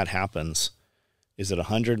something like that happens, is it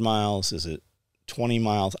 100 miles? Is it 20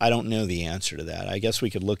 miles? I don't know the answer to that. I guess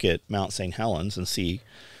we could look at Mount St. Helens and see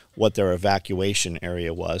what their evacuation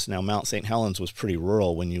area was. Now, Mount St. Helens was pretty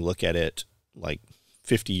rural when you look at it like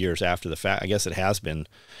 50 years after the fact. I guess it hasn't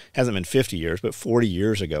been 50 years, but 40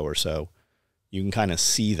 years ago or so, you can kind of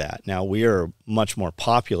see that. Now, we are much more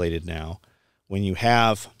populated now. When you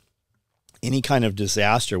have any kind of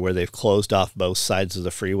disaster where they've closed off both sides of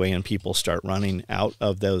the freeway and people start running out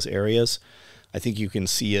of those areas, I think you can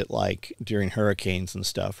see it like during hurricanes and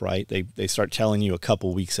stuff, right? They start telling you a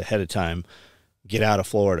couple weeks ahead of time, get out of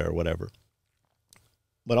Florida or whatever.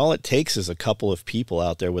 But all it takes is a couple of people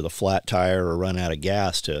out there with a flat tire or run out of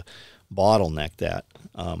gas to bottleneck that.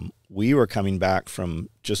 We were coming back from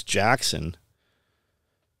just Jackson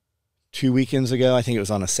 2 weekends ago. I think it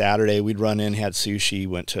was on a Saturday. We'd run in, had sushi,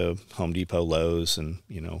 went to Home Depot, Lowe's, and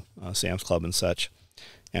Sam's Club and such.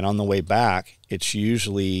 And on the way back, it's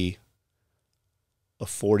usually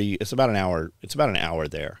it's about an hour. It's about an hour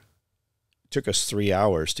there. It took us 3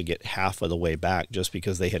 hours to get half of the way back just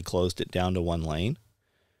because they had closed it down to one lane.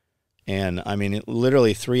 And I mean,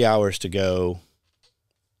 literally 3 hours to go,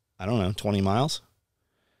 I don't know, 20 miles?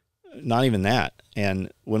 Not even that.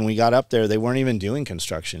 And when we got up there, they weren't even doing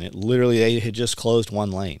construction. They had just closed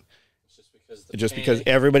one lane. Just because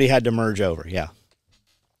everybody had to merge over, yeah.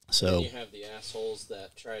 So you have the assholes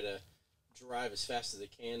that try to drive as fast as they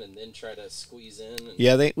can and then try to squeeze in.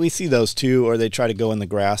 Yeah, we see those too, or they try to go in the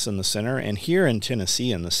grass in the center. And here in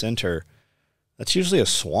Tennessee, in the center, that's usually a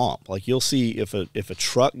swamp. Like you'll see if a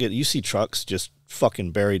truck you see trucks just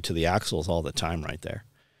fucking buried to the axles all the time right there,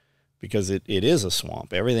 because it is a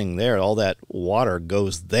swamp. Everything there, all that water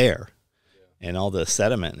goes there, and all the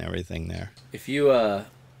sediment and everything there. If you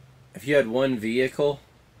had one vehicle,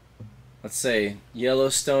 let's say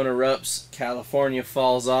Yellowstone erupts, California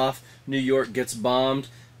falls off, New York gets bombed,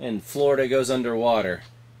 and Florida goes underwater,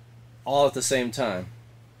 all at the same time,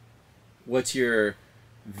 what's your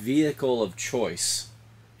vehicle of choice?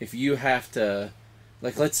 If you have to,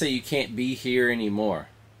 like, let's say you can't be here anymore,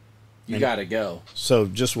 you gotta go. So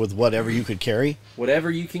just with whatever you could carry?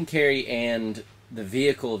 Whatever you can carry and the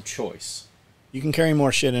vehicle of choice. You can carry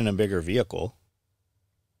more shit in a bigger vehicle,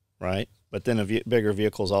 right? But then bigger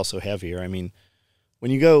vehicle is also heavier. I mean,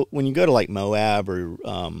 when you go to like Moab or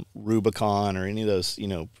Rubicon or any of those,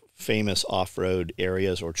 famous off-road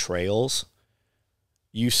areas or trails,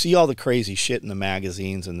 you see all the crazy shit in the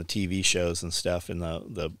magazines and the TV shows and stuff and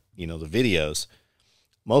the videos.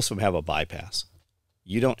 Most of them have a bypass.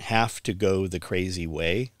 You don't have to go the crazy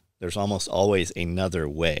way. There's almost always another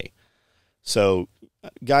way. So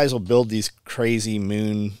guys will build these crazy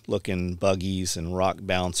moon-looking buggies and rock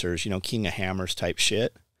bouncers, King of Hammers type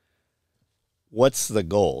shit. What's the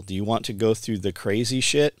goal? Do you want to go through the crazy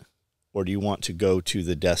shit, or do you want to go to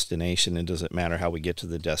the destination, and does it matter how we get to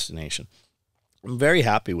the destination? I'm very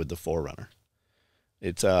happy with the 4Runner.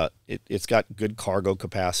 It's got good cargo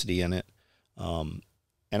capacity in it.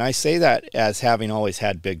 And I say that as having always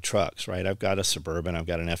had big trucks, right? I've got a Suburban, I've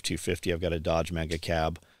got an F-250, I've got a Dodge Mega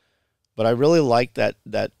Cab. But I really like that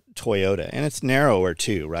Toyota. And it's narrower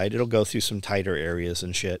too, right? It'll go through some tighter areas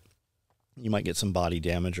and shit. You might get some body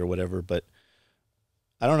damage or whatever, but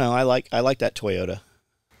I don't know. I like that Toyota.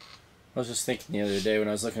 I was just thinking the other day when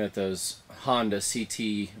I was looking at those Honda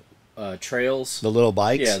CT trails. The little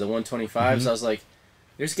bikes? Yeah, the 125s. Mm-hmm. I was like,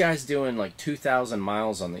 there's guys doing like 2,000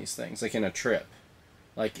 miles on these things, like in a trip.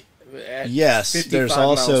 Like, yes, there's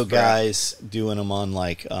also guys doing them on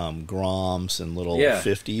like Groms and little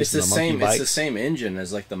 50s. It's the same. Bikes. It's the same engine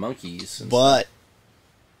as like the Monkeys. But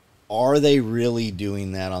are they really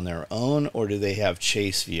doing that on their own, or do they have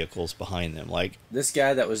chase vehicles behind them? Like this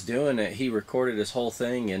guy that was doing it, he recorded his whole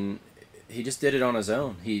thing and he just did it on his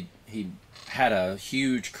own. He had a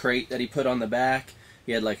huge crate that he put on the back.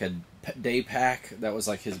 He had like a day pack that was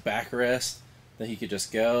like his backrest that he could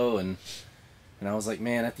just go and I was like,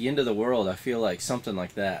 man, at the end of the world, I feel like something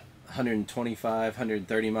like that. 125,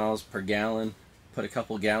 130 miles per gallon, put a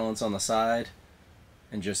couple gallons on the side,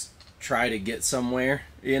 and just try to get somewhere,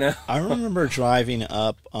 I remember driving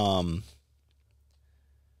up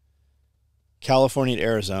California to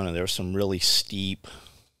Arizona. There were some really steep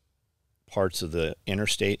parts of the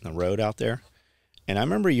interstate and the road out there. And I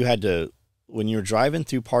remember you had to, when you were driving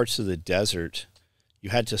through parts of the desert, you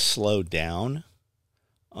had to slow down.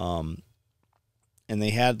 And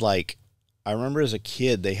they had I remember as a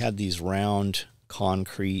kid, they had these round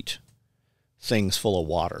concrete things full of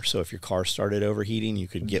water. So if your car started overheating, you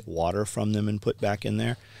could get water from them and put back in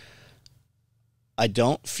there. I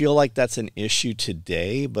don't feel like that's an issue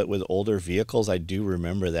today, but with older vehicles, I do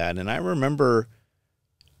remember that. And I don't remember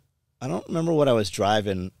what I was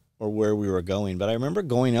driving or where we were going, but I remember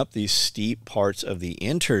going up these steep parts of the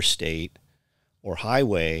interstate or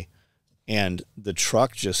highway and the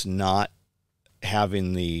truck just not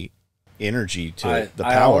having the energy to the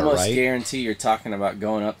I power, almost right? guarantee you're talking about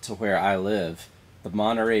going up to where I live, the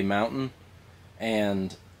Monterey Mountain,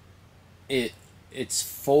 and it's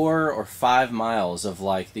 4 or 5 miles of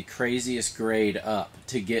like the craziest grade up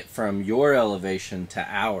to get from your elevation to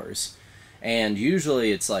ours, and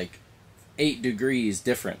usually it's like 8 degrees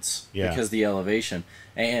difference because of the elevation,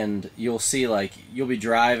 and you'll see like you'll be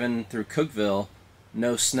driving through Cookeville,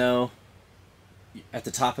 no snow, at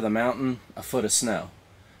the top of the mountain, a foot of snow.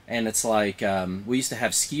 And it's like we used to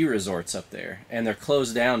have ski resorts up there, and they're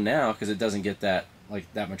closed down now because it doesn't get that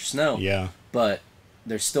much snow. Yeah. But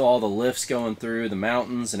there's still all the lifts going through the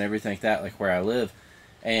mountains and everything like that, like where I live.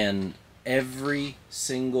 And every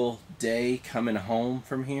single day coming home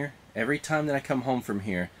from here, every time that I come home from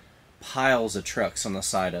here, piles of trucks on the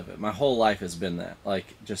side of it. My whole life has been that,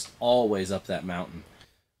 like just always up that mountain.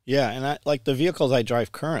 Yeah, and I like the vehicles I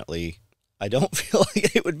drive currently. I don't feel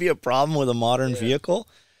like it would be a problem with a modern vehicle.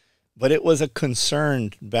 But it was a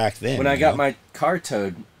concern back then. When I got my car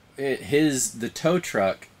towed, the tow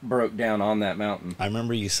truck broke down on that mountain. I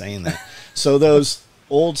remember you saying that. So those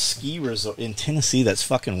old ski resort in Tennessee, that's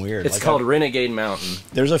fucking weird. It's called Renegade Mountain.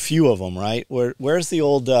 There's a few of them, right? Where's the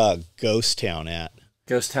old ghost town at?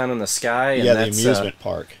 Ghost Town in the Sky? And the amusement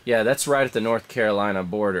park. Yeah, that's right at the North Carolina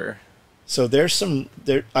border. So there's some...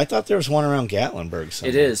 I thought there was one around Gatlinburg somewhere.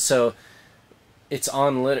 It is. So it's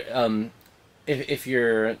on... if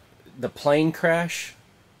you're... The plane crash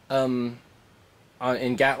in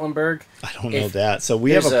Gatlinburg. I don't know that. So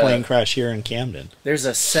we have a plane crash here in Camden. There's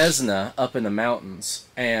a Cessna up in the mountains,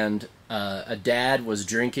 and a dad was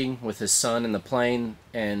drinking with his son in the plane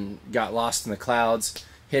and got lost in the clouds,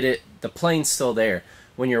 hit it. The plane's still there.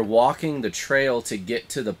 When you're walking the trail to get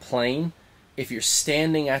to the plane, if you're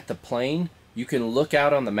standing at the plane, you can look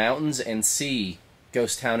out on the mountains and see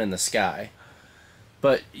Ghost Town in the Sky.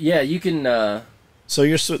 But yeah, you can... So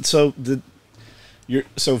VFR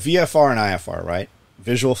and IFR, right?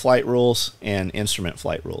 Visual flight rules and instrument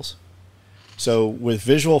flight rules. So with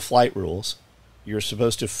visual flight rules, you're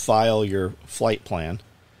supposed to file your flight plan,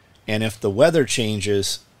 and if the weather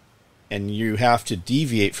changes and you have to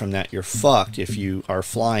deviate from that, you're fucked if you are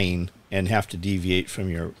flying and have to deviate from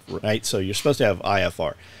your right. So you're supposed to have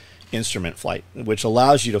IFR, instrument flight, which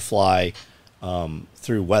allows you to fly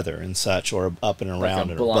through weather and such, or up and around like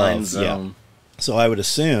a and blind above. zone. Yeah. So I would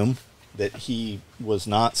assume that he was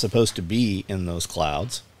not supposed to be in those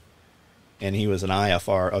clouds, and he was an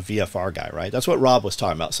IFR, a VFR guy, right? That's what Rob was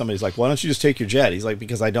talking about. Somebody's like, why don't you just take your jet? He's like,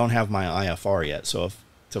 because I don't have my IFR yet. So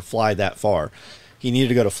to fly that far, he needed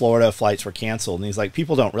to go to Florida. Flights were canceled. And he's like,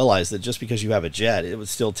 people don't realize that just because you have a jet, it would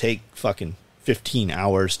still take fucking 15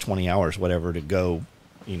 hours, 20 hours, whatever, to go,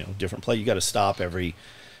 different place. You got to stop and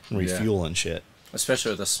refuel and shit.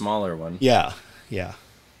 Especially with a smaller one. Yeah.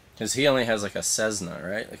 Because he only has like a Cessna,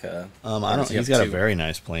 right? Like a. I don't. He's got a very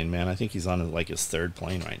nice plane, man. I think he's on like his 3rd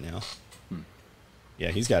plane right now.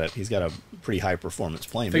 Yeah, he's got a pretty high performance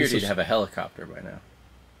plane. Figured he'd have a helicopter by now.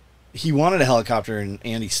 He wanted a helicopter, and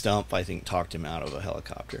Andy Stump, I think, talked him out of a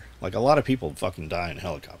helicopter. Like a lot of people fucking die in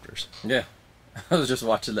helicopters. Yeah, I was just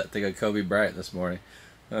watching that thing of Kobe Bryant this morning.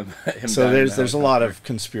 So there's a lot of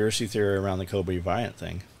conspiracy theory around the Kobe Bryant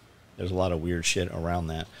thing. There's a lot of weird shit around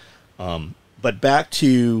that. But back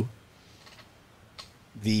to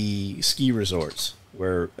the ski resorts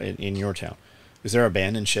where in your town. Is there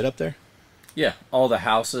abandoned shit up there? Yeah, all the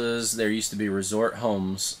houses, there used to be resort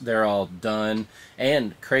homes, they're all done.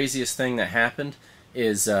 And craziest thing that happened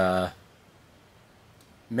is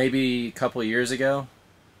maybe a couple of years ago,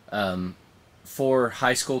 4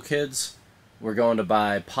 high school kids were going to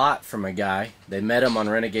buy pot from a guy. They met him on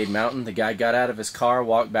Renegade Mountain. The guy got out of his car,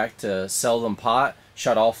 walked back to sell them pot,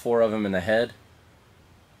 shot all 4 of them in the head.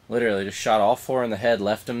 Literally just shot all 4 in the head,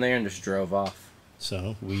 left them there, and just drove off.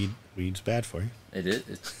 So weed's bad for you. It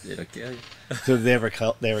is. It'll kill you. So did they ever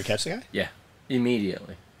catch the guy? Yeah,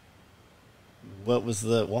 immediately. What was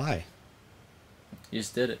why? You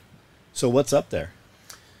just did it. So what's up there?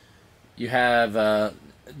 You have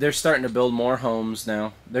they're starting to build more homes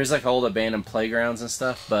now. There's like old abandoned playgrounds and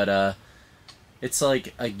stuff, but it's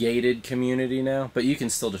like a gated community now. But you can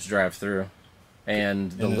still just drive through,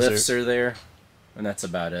 and the lifts are there, and that's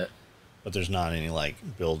about it. But there's not any like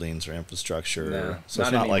buildings or infrastructure. No, so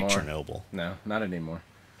it's not like Chernobyl. No, not anymore.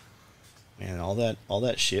 Man, all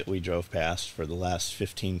that shit we drove past for the last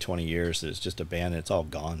 15, 20 years is just abandoned. It's all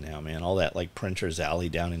gone now, man. All that like Printer's Alley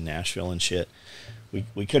down in Nashville and shit.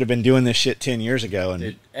 We could have been doing this shit 10 years ago. And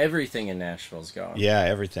dude, everything in Nashville's gone. Yeah,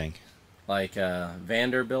 everything. Like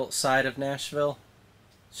Vanderbilt side of Nashville,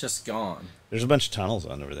 it's just gone. There's a bunch of tunnels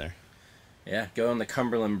under there. Yeah, go on the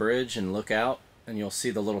Cumberland Bridge and look out, and you'll see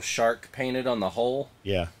the little shark painted on the hull.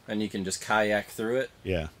 Yeah. And you can just kayak through it.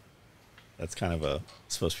 Yeah. That's kind of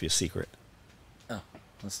supposed to be a secret. Oh,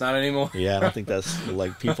 it's not anymore. Yeah, I don't think that's,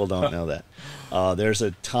 like, people don't know that. There's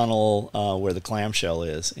a tunnel where the clamshell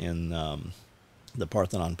is in the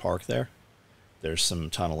Parthenon Park there. There's some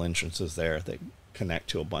tunnel entrances there that connect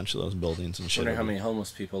to a bunch of those buildings and shit. I wonder how many homeless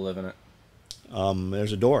people live in it.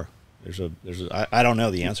 There's a door. I don't know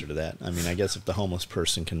the answer to that. I mean, I guess if the homeless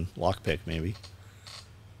person can lockpick, maybe.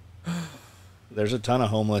 There's a ton of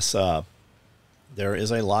homeless. There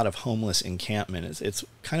is a lot of homeless encampment. It's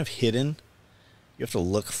kind of hidden. You have to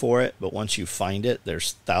look for it, but once you find it,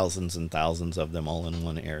 there's thousands and thousands of them all in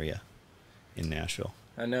one area in Nashville.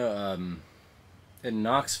 I know in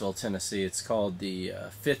Knoxville, Tennessee, it's called the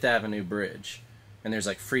Fifth Avenue Bridge. And there's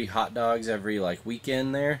like free hot dogs every like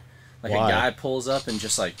weekend there. Like Why? a guy pulls up and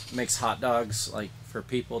just like makes hot dogs like for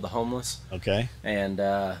people, the homeless. Okay. And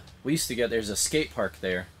we used to get, there's a skate park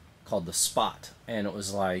there called The Spot. And it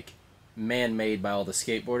was like man-made by all the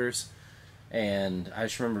skateboarders. And I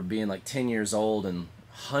just remember being like 10 years old and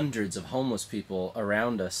hundreds of homeless people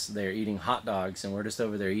around us there eating hot dogs. And we're just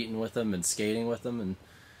over there eating with them and skating with them. And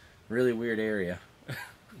really weird area.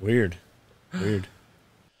 Weird.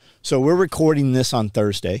 So we're recording this on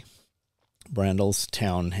Thursday. Brandl's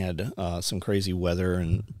town had some crazy weather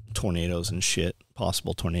and tornadoes and shit,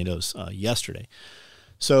 possible tornadoes yesterday.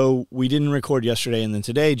 So we didn't record yesterday, and then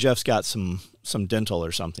today Jeff's got some dental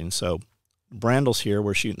or something. So Brandl's here.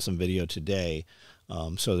 We're shooting some video today.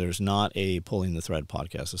 So there's not a Pulling the Thread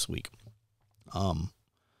podcast this week.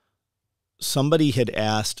 Somebody had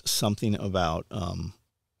asked something about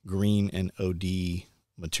green and OD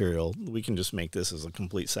material. We can just make this as a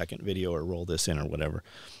complete second video or roll this in or whatever.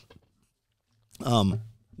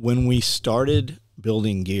 When we started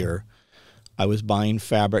building gear, I was buying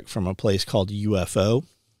fabric from a place called UFO,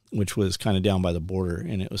 which was kind of down by the border,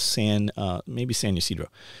 and it was maybe San Ysidro.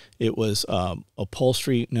 It was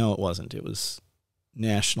upholstery. No, it wasn't. It was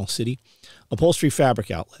National City Upholstery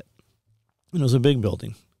Fabric Outlet. And it was a big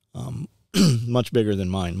building, much bigger than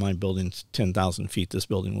mine. My building's 10,000 feet. This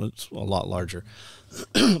building was a lot larger.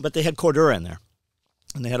 But they had Cordura in there,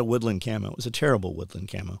 and they had a woodland camo. It was a terrible woodland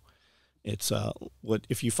camo. It's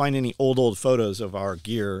if you find any old photos of our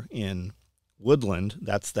gear in woodland,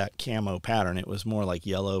 that's that camo pattern. It was more like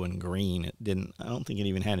yellow and green. I don't think it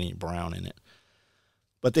even had any brown in it.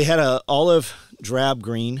 But they had a olive drab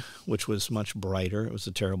green, which was much brighter. It was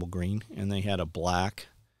a terrible green. And they had a black,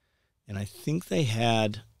 and I think they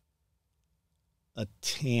had a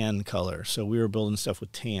tan color. So we were building stuff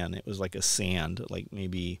with tan. It was like a sand, like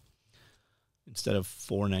maybe instead of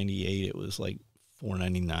 $4.98, it was like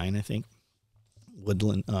 $4.99, I think.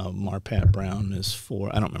 Woodland Marpat Brown is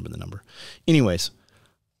I don't remember the number. Anyways,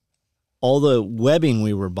 all the webbing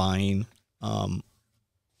we were buying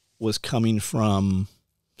was coming from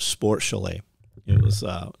Sport Chalet. It was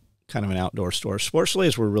kind of an outdoor store. Sport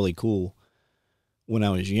Chalets were really cool when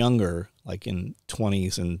I was younger, like in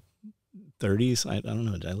 20s and 30s. I don't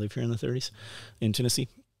know. Did I live here in the 30s in Tennessee?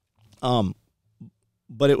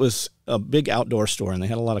 But it was a big outdoor store, and they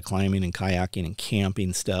had a lot of climbing and kayaking and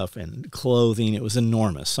camping stuff and clothing. It was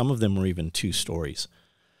enormous. Some of them were even 2 stories.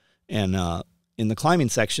 And in the climbing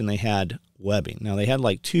section, they had webbing. Now, they had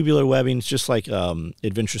like tubular webbing, just like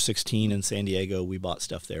Adventure 16 in San Diego. We bought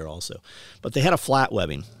stuff there also. But they had a flat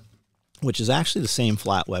webbing, which is actually the same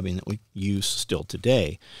flat webbing that we use still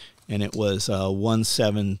today. And it was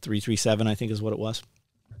 17337, I think is what it was,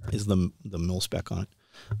 is the mil spec on it.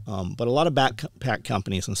 But a lot of backpack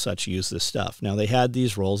companies and such use this stuff. Now, they had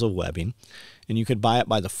these rolls of webbing, and you could buy it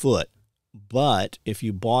by the foot. But if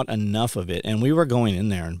you bought enough of it, and we were going in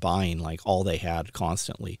there and buying like all they had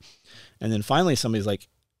constantly. And then finally somebody's like,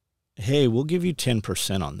 hey, we'll give you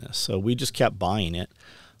 10% on this. So we just kept buying it.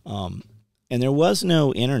 And there was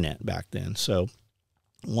no internet back then. So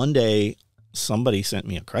one day somebody sent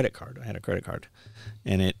me a credit card. I had a credit card,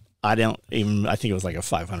 and I think it was like a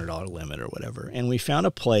 $500 limit or whatever. And we found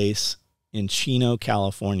a place in Chino,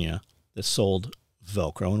 California that sold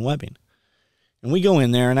Velcro and webbing. And we go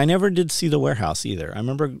in there, and I never did see the warehouse either. I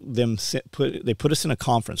remember they put us in a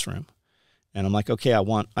conference room, and I'm like, okay,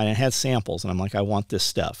 I had samples, and I'm like, I want this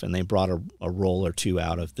stuff. And they brought a roll or 2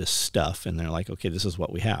 out of this stuff, and they're like, okay, this is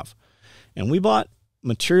what we have. And we bought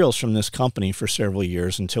materials from this company for several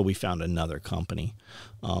years until we found another company.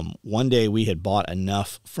 One day we had bought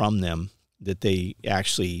enough from them that they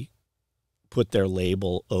actually put their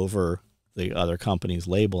label over the other company's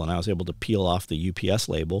label, and I was able to peel off the UPS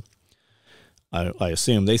label. I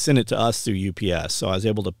assume they sent it to us through UPS, so I was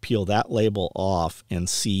able to peel that label off and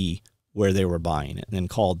see where they were buying it and then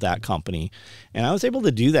called that company. And I was able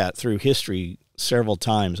to do that through history several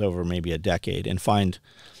times over maybe a decade and find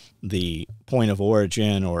the point of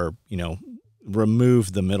origin or, you know,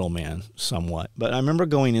 remove the middleman somewhat. But I remember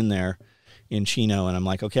going in there in Chino and I'm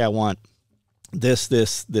like, okay, I want this,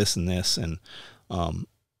 and this. And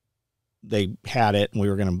they had it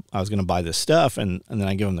and I was going to buy this stuff. And then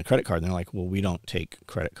I give them the credit card and they're like, well, we don't take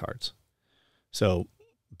credit cards. So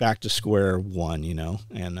back to square one, you know,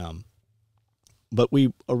 and, but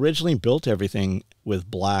we originally built everything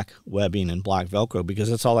with black webbing and black Velcro because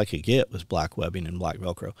that's all I could get was black webbing and black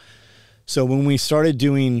Velcro. So when we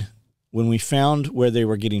found where they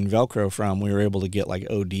were getting Velcro from, we were able to get like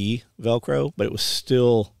OD Velcro, but it was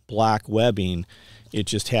still black webbing. It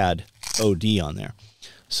just had OD on there.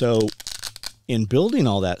 So in building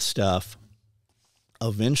all that stuff,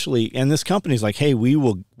 eventually, and this company's like, hey,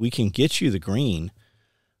 we can get you the green,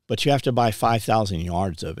 but you have to buy 5,000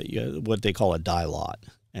 yards of it, what they call a die lot,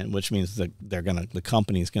 and which means that the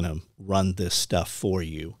company's gonna run this stuff for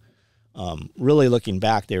you. Really looking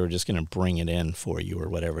back, they were just gonna bring it in for you or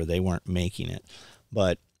whatever. They weren't making it.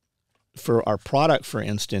 But for our product, for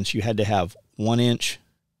instance, you had to have 1 inch,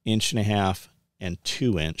 1.5 inch, and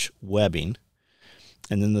 2 inch webbing,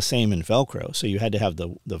 and then the same in Velcro. So you had to have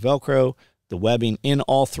the Velcro, the webbing in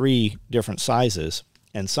all 3 different sizes.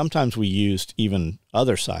 And sometimes we used even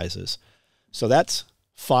other sizes. So that's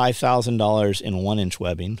 $5,000 in 1 inch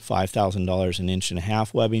webbing, $5,000 in 1.5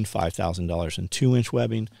 inch webbing, $5,000 in 2 inch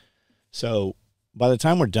webbing. So by the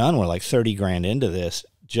time we're done, we're like 30 grand into this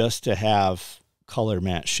just to have color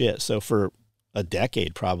match shit. So for a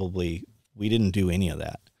decade, probably, we didn't do any of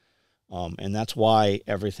that. And that's why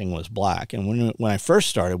everything was black. And when I first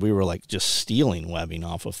started, we were like just stealing webbing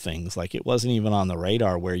off of things. Like it wasn't even on the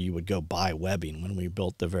radar where you would go buy webbing when we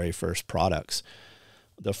built the very first products.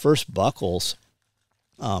 The first buckles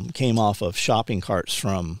came off of shopping carts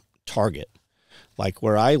from Target. Like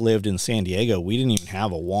where I lived in San Diego, we didn't even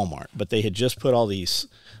have a Walmart, but they had just put all these,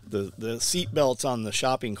 the seat belts on the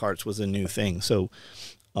shopping carts was a new thing. So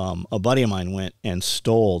a buddy of mine went and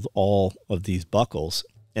stole all of these buckles.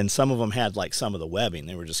 And some of them had like some of the webbing.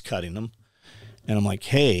 They were just cutting them. And I'm like,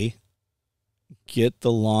 hey, get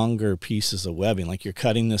the longer pieces of webbing. Like you're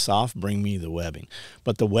cutting this off, bring me the webbing.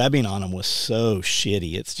 But the webbing on them was so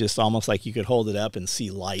shitty. It's just almost like you could hold it up and see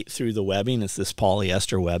light through the webbing. It's this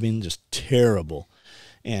polyester webbing, just terrible.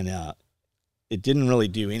 And it didn't really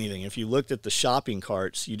do anything. If you looked at the shopping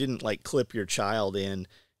carts, you didn't like clip your child in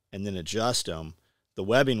and then adjust them. The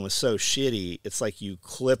webbing was so shitty, it's like you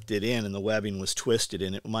clipped it in and the webbing was twisted,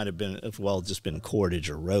 and it might have been, well, just been cordage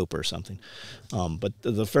or rope or something. But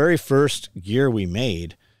the very first gear we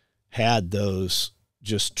made had those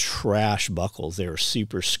just trash buckles. They were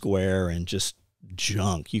super square and just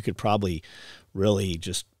junk. You could probably really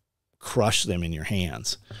just crush them in your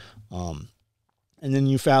hands. And then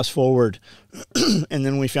you fast forward, and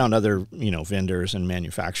then we found other, vendors and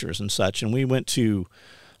manufacturers and such, and we went to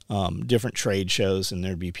different trade shows, and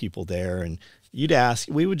there'd be people there, and you'd ask.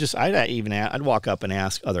 I'd walk up and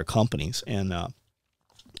ask other companies. And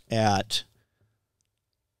at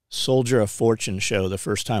Soldier of Fortune show, the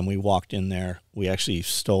first time we walked in there, we actually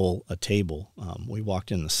stole a table. We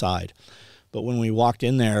walked in the side, but when we walked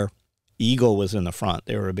in there, Eagle was in the front.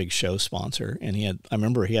 They were a big show sponsor, and I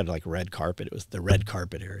remember he had like red carpet. It was the red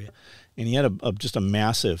carpet area, and he had just a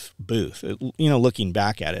massive booth. Looking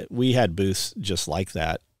back at it, we had booths just like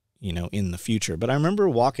that, in the future. But I remember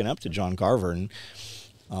walking up to John Garver and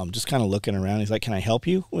just kind of looking around. He's like, can I help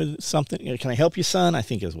you with something? Can I help you, son? I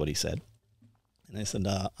think is what he said. And I said,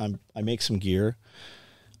 I make some gear.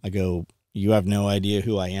 I go, you have no idea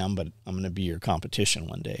who I am, but I'm going to be your competition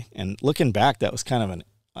one day. And looking back, that was kind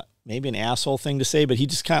of maybe an asshole thing to say, but he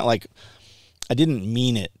just kind of like, I didn't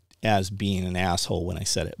mean it as being an asshole when I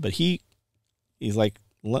said it, but he's like,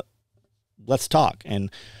 let's talk.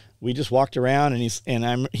 And we just walked around,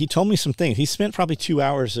 and he told me some things. He spent probably 2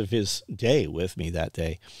 hours of his day with me that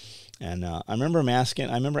day. And I remember asking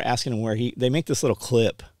him where they make this little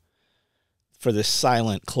clip for this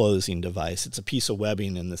silent closing device. It's a piece of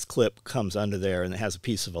webbing, and this clip comes under there, and it has a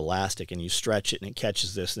piece of elastic, and you stretch it, and it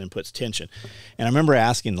catches this and then puts tension. And I remember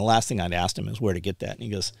asking, the last thing I'd asked him is where to get that. And he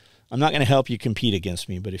goes, I'm not going to help you compete against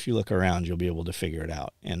me, but if you look around, you'll be able to figure it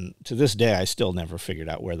out. And to this day, I still never figured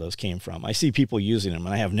out where those came from. I see people using them,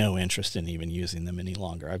 and I have no interest in even using them any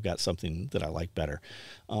longer. I've got something that I like better.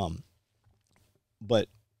 But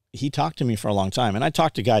he talked to me for a long time, and I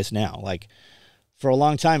talk to guys now. Like, for a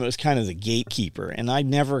long time, it was kind of the gatekeeper, and I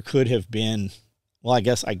never could have been, well, I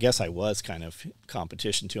guess I was kind of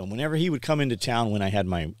competition to him. Whenever he would come into town when I had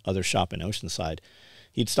my other shop in Oceanside,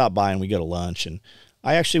 he'd stop by and we'd go to lunch, and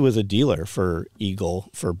I actually was a dealer for Eagle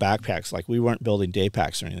for backpacks. Like we weren't building day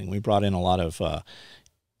packs or anything. We brought in a lot of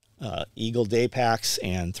Eagle day packs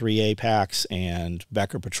and 3A packs and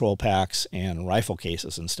Becker patrol packs and rifle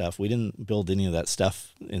cases and stuff. We didn't build any of that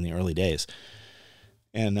stuff in the early days.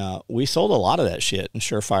 And we sold a lot of that shit and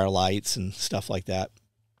Surefire lights and stuff like that.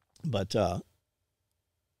 But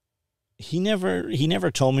he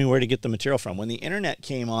never told me where to get the material from. When the internet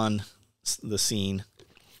came on the scene,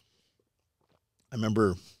 I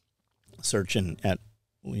remember searching at,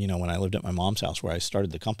 when I lived at my mom's house where I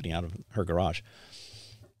started the company out of her garage.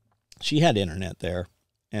 She had internet there,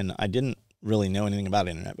 and I didn't really know anything about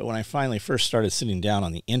internet. But when I finally first started sitting down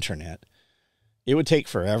on the internet, it would take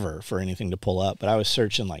forever for anything to pull up. But I was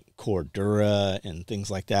searching like Cordura and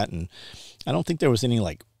things like that, and I don't think there was any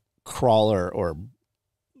like crawler or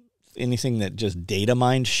anything that just data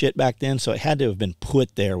mined shit back then. So it had to have been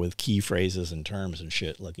put there with key phrases and terms and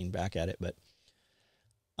shit looking back at it. But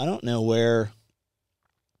I don't know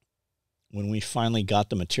when we finally got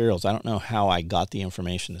the materials, I don't know how I got the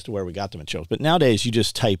information as to where we got the materials. But nowadays you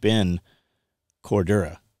just type in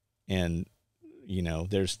Cordura and,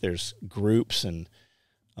 there's groups and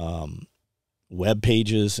web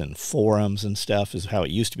pages and forums and stuff is how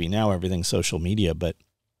it used to be. Now everything's social media, but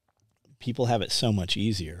people have it so much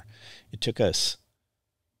easier. It took us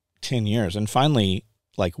 10 years. And finally,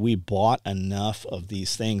 like we bought enough of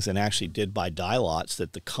these things and actually did buy die lots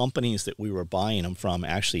that the companies that we were buying them from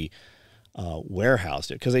actually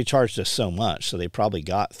warehoused it because they charged us so much. So they probably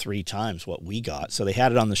got 3 times what we got. So they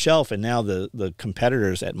had it on the shelf. And now the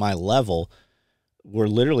competitors at my level were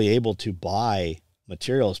literally able to buy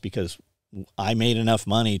materials because I made enough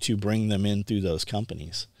money to bring them in through those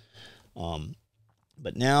companies.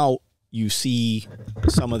 But now you see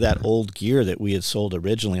some of that old gear that we had sold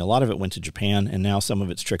originally. A lot of it went to Japan, and now some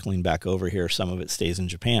of it's trickling back over here. Some of it stays in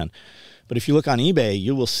Japan. But if you look on eBay,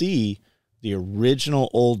 you will see the original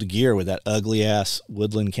old gear with that ugly-ass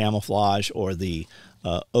woodland camouflage or the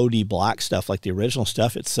OD black stuff, like the original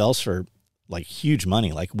stuff. It sells for, like, huge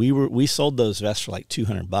money. Like, we sold those vests for, like,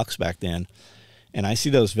 $200 back then, and I see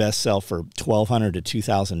those vests sell for $1,200 to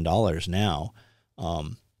 $2,000 now.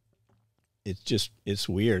 It's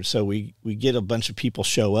weird. So we get a bunch of people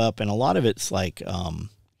show up, and a lot of it's like,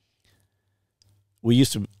 we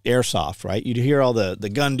used to airsoft, right? You'd hear all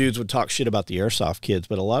the gun dudes would talk shit about the airsoft kids,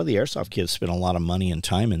 but a lot of the airsoft kids spent a lot of money and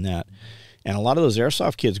time in that. And a lot of those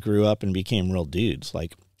airsoft kids grew up and became real dudes.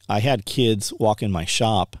 Like I had kids walk in my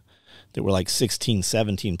shop that were like 16,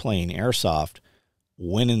 17 playing airsoft,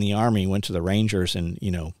 went in the Army, went to the Rangers, and,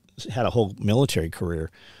 had a whole military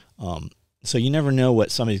career. So you never know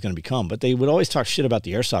what somebody's going to become, but they would always talk shit about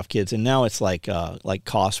the airsoft kids. And now it's like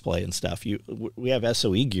cosplay and stuff. We have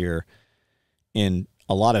SOE gear in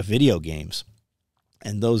a lot of video games,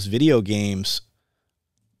 and those video games,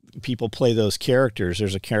 people play those characters.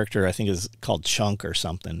 There's a character I think is called Chunk or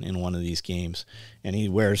something in one of these games, and he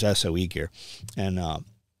wears SOE gear. And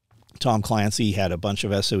Tom Clancy had a bunch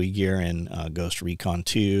of SOE gear in Ghost Recon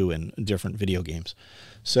 2 and different video games.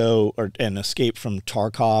 So, and Escape from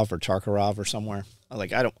Tarkov or Tarkarov or somewhere.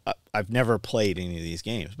 Like I've never played any of these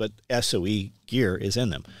games, but SOE gear is in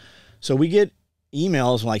them. So we get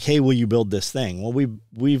emails like, hey, will you build this thing? Well,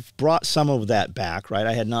 we've brought some of that back, right?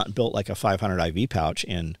 I had not built like a 500 IV pouch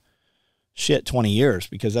in 20 years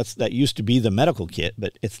because that used to be the medical kit,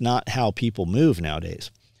 but it's not how people move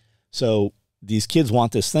nowadays. So these kids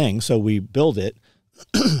want this thing. So we build it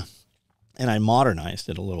and I modernized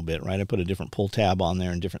it a little bit, right? I put a different pull tab on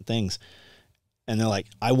there and different things. And they're like,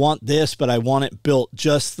 I want this, but I want it built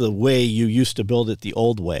just the way you used to build it the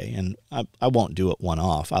old way. And I won't do it one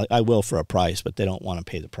off. I will for a price, but they don't want to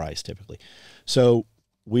pay the price typically. So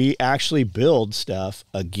we actually build stuff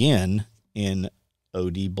again in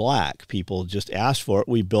OD black. People just asked for it.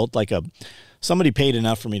 We built somebody paid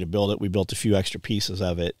enough for me to build it. We built a few extra pieces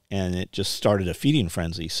of it, and it just started a feeding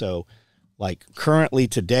frenzy. So like currently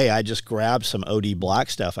today, I just grabbed some OD black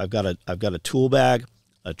stuff. I've got a tool bag,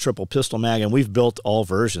 a triple pistol mag, and we've built all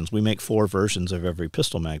versions. We make 4 versions of every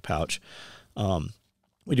pistol mag pouch.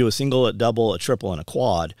 We do a single, a double, a triple, and a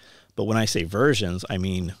quad. But when I say versions, I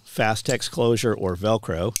mean Fastex closure or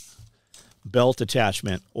Velcro, belt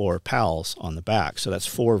attachment, or pals on the back. So that's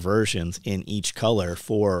 4 versions in each color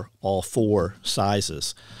for all 4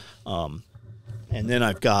 sizes. And then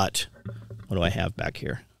I've got, what do I have back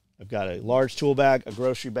here? I've got a large tool bag, a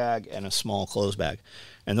grocery bag, and a small clothes bag.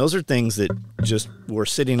 And those are things that just were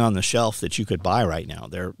sitting on the shelf that you could buy right now.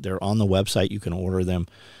 They're on the website. You can order them.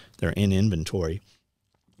 They're in inventory.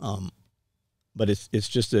 But it's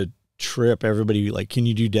just a trip. Everybody like, can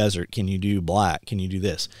you do desert? Can you do black? Can you do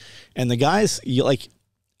this? And the guys,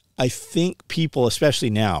 I think people, especially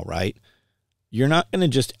now, right? You're not going to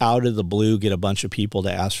just out of the blue get a bunch of people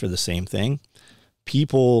to ask for the same thing.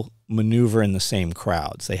 People maneuver in the same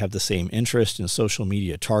crowds. They have the same interest, and social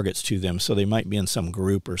media targets to them, so they might be in some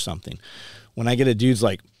group or something. When I get a dude's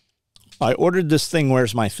like, I ordered this thing,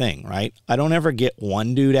 where's my thing, right? I don't ever get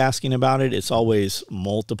one dude asking about it. It's always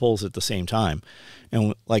multiples at the same time.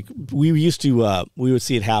 And like we used to, we would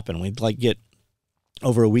see it happen. We'd like get,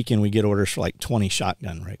 over a weekend, we'd get orders for like 20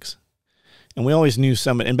 shotgun rigs. And we always knew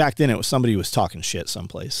somebody, and back then it was somebody who was talking shit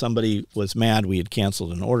someplace. Somebody was mad we had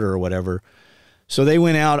canceled an order or whatever. So they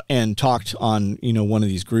went out and talked on, you know, one of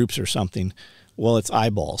these groups or something. Well, it's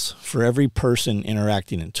eyeballs. For every person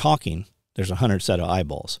interacting and talking, there's 100 set of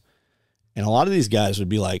eyeballs. And a lot of these guys would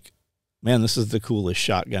be like, man, this is the coolest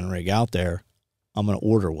shotgun rig out there. I'm going to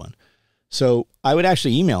order one. So I would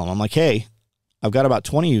actually email them. I'm like, hey, I've got about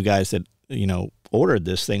 20 of you guys that, you know, ordered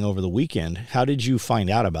this thing over the weekend. How did you find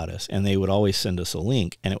out about us? And they would always send us a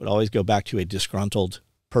link, and it would always go back to a disgruntled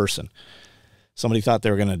person. Somebody thought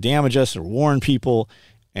they were going to damage us or warn people,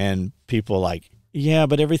 and people like, yeah,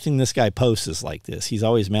 but everything this guy posts is like this. He's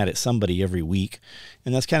always mad at somebody every week.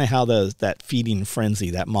 And that's kind of how that feeding frenzy,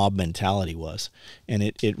 that mob mentality was. And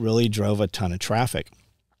it really drove a ton of traffic.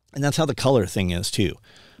 And that's how the color thing is too.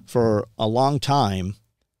 For a long time,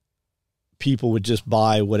 people would just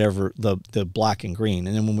buy whatever, the black and green.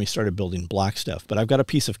 And then when we started building black stuff, but I've got a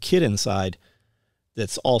piece of kit inside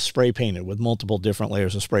that's all spray painted with multiple different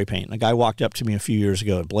layers of spray paint. And a guy walked up to me a few years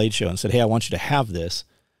ago at Blade Show and said, hey, I want you to have this.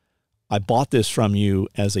 I bought this from you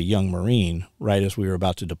as a young Marine right as we were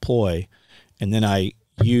about to deploy. And then I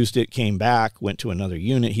used it, came back, went to another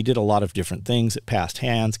unit. He did a lot of different things. It passed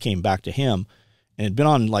hands, came back to him, and had been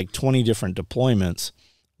on like 20 different deployments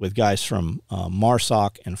with guys from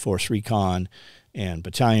MARSOC and Force Recon and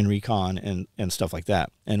Battalion Recon and stuff like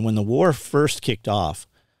that. And when the war first kicked off,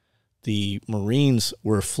 the Marines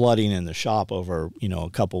were flooding in the shop over, you know, a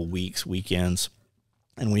couple weeks, weekends,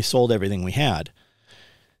 and we sold everything we had.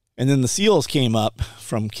 And then the SEALs came up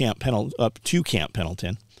from up to Camp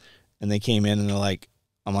Pendleton, and they came in and they're like,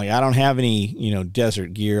 I'm like, I don't have any, you know,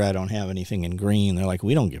 desert gear. I don't have anything in green. They're like,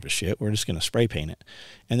 we don't give a shit. We're just going to spray paint it.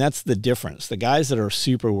 And that's the difference. The guys that are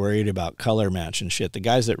super worried about color match and shit, the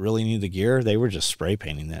guys that really need the gear, they were just spray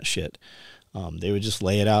painting that shit. They would just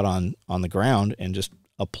lay it out on the ground and just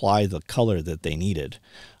apply the color that they needed.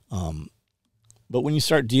 But when you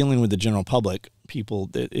start dealing with the general public,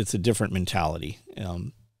 people, it's a different mentality.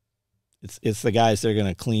 It's the guys that are going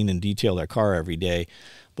to clean and detail their car every day.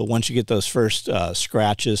 But once you get those first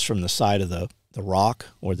scratches from the side of the rock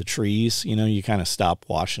or the trees, you know, you kind of stop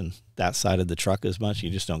washing that side of the truck as much.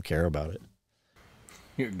 You just don't care about it.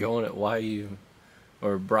 You're going at why you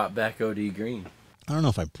or brought back OD green. I don't know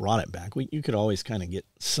if I brought it back. You could always kind of get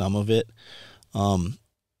some of it.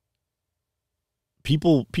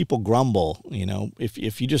 People grumble, you know,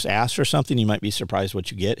 if you just ask for something, you might be surprised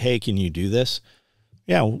what you get. Hey, can you do this?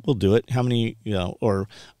 Yeah, we'll do it. How many, you know, or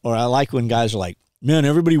I like when guys are like, man,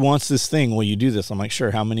 everybody wants this thing. Will you do this? I'm like,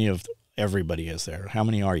 sure. How many of everybody is there? How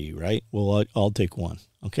many are you? Right. Well, I'll take one.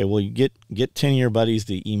 Okay. Well, you get 10 of your buddies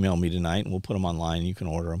to email me tonight, and we'll put them online. You can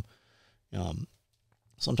order them.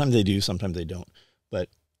 Sometimes they do, sometimes they don't. But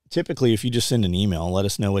typically, if you just send an email and let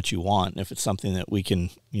us know what you want, and if it's something that we can,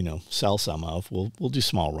 you know, sell some of, we'll do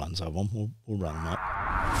small runs of them. We'll run them up.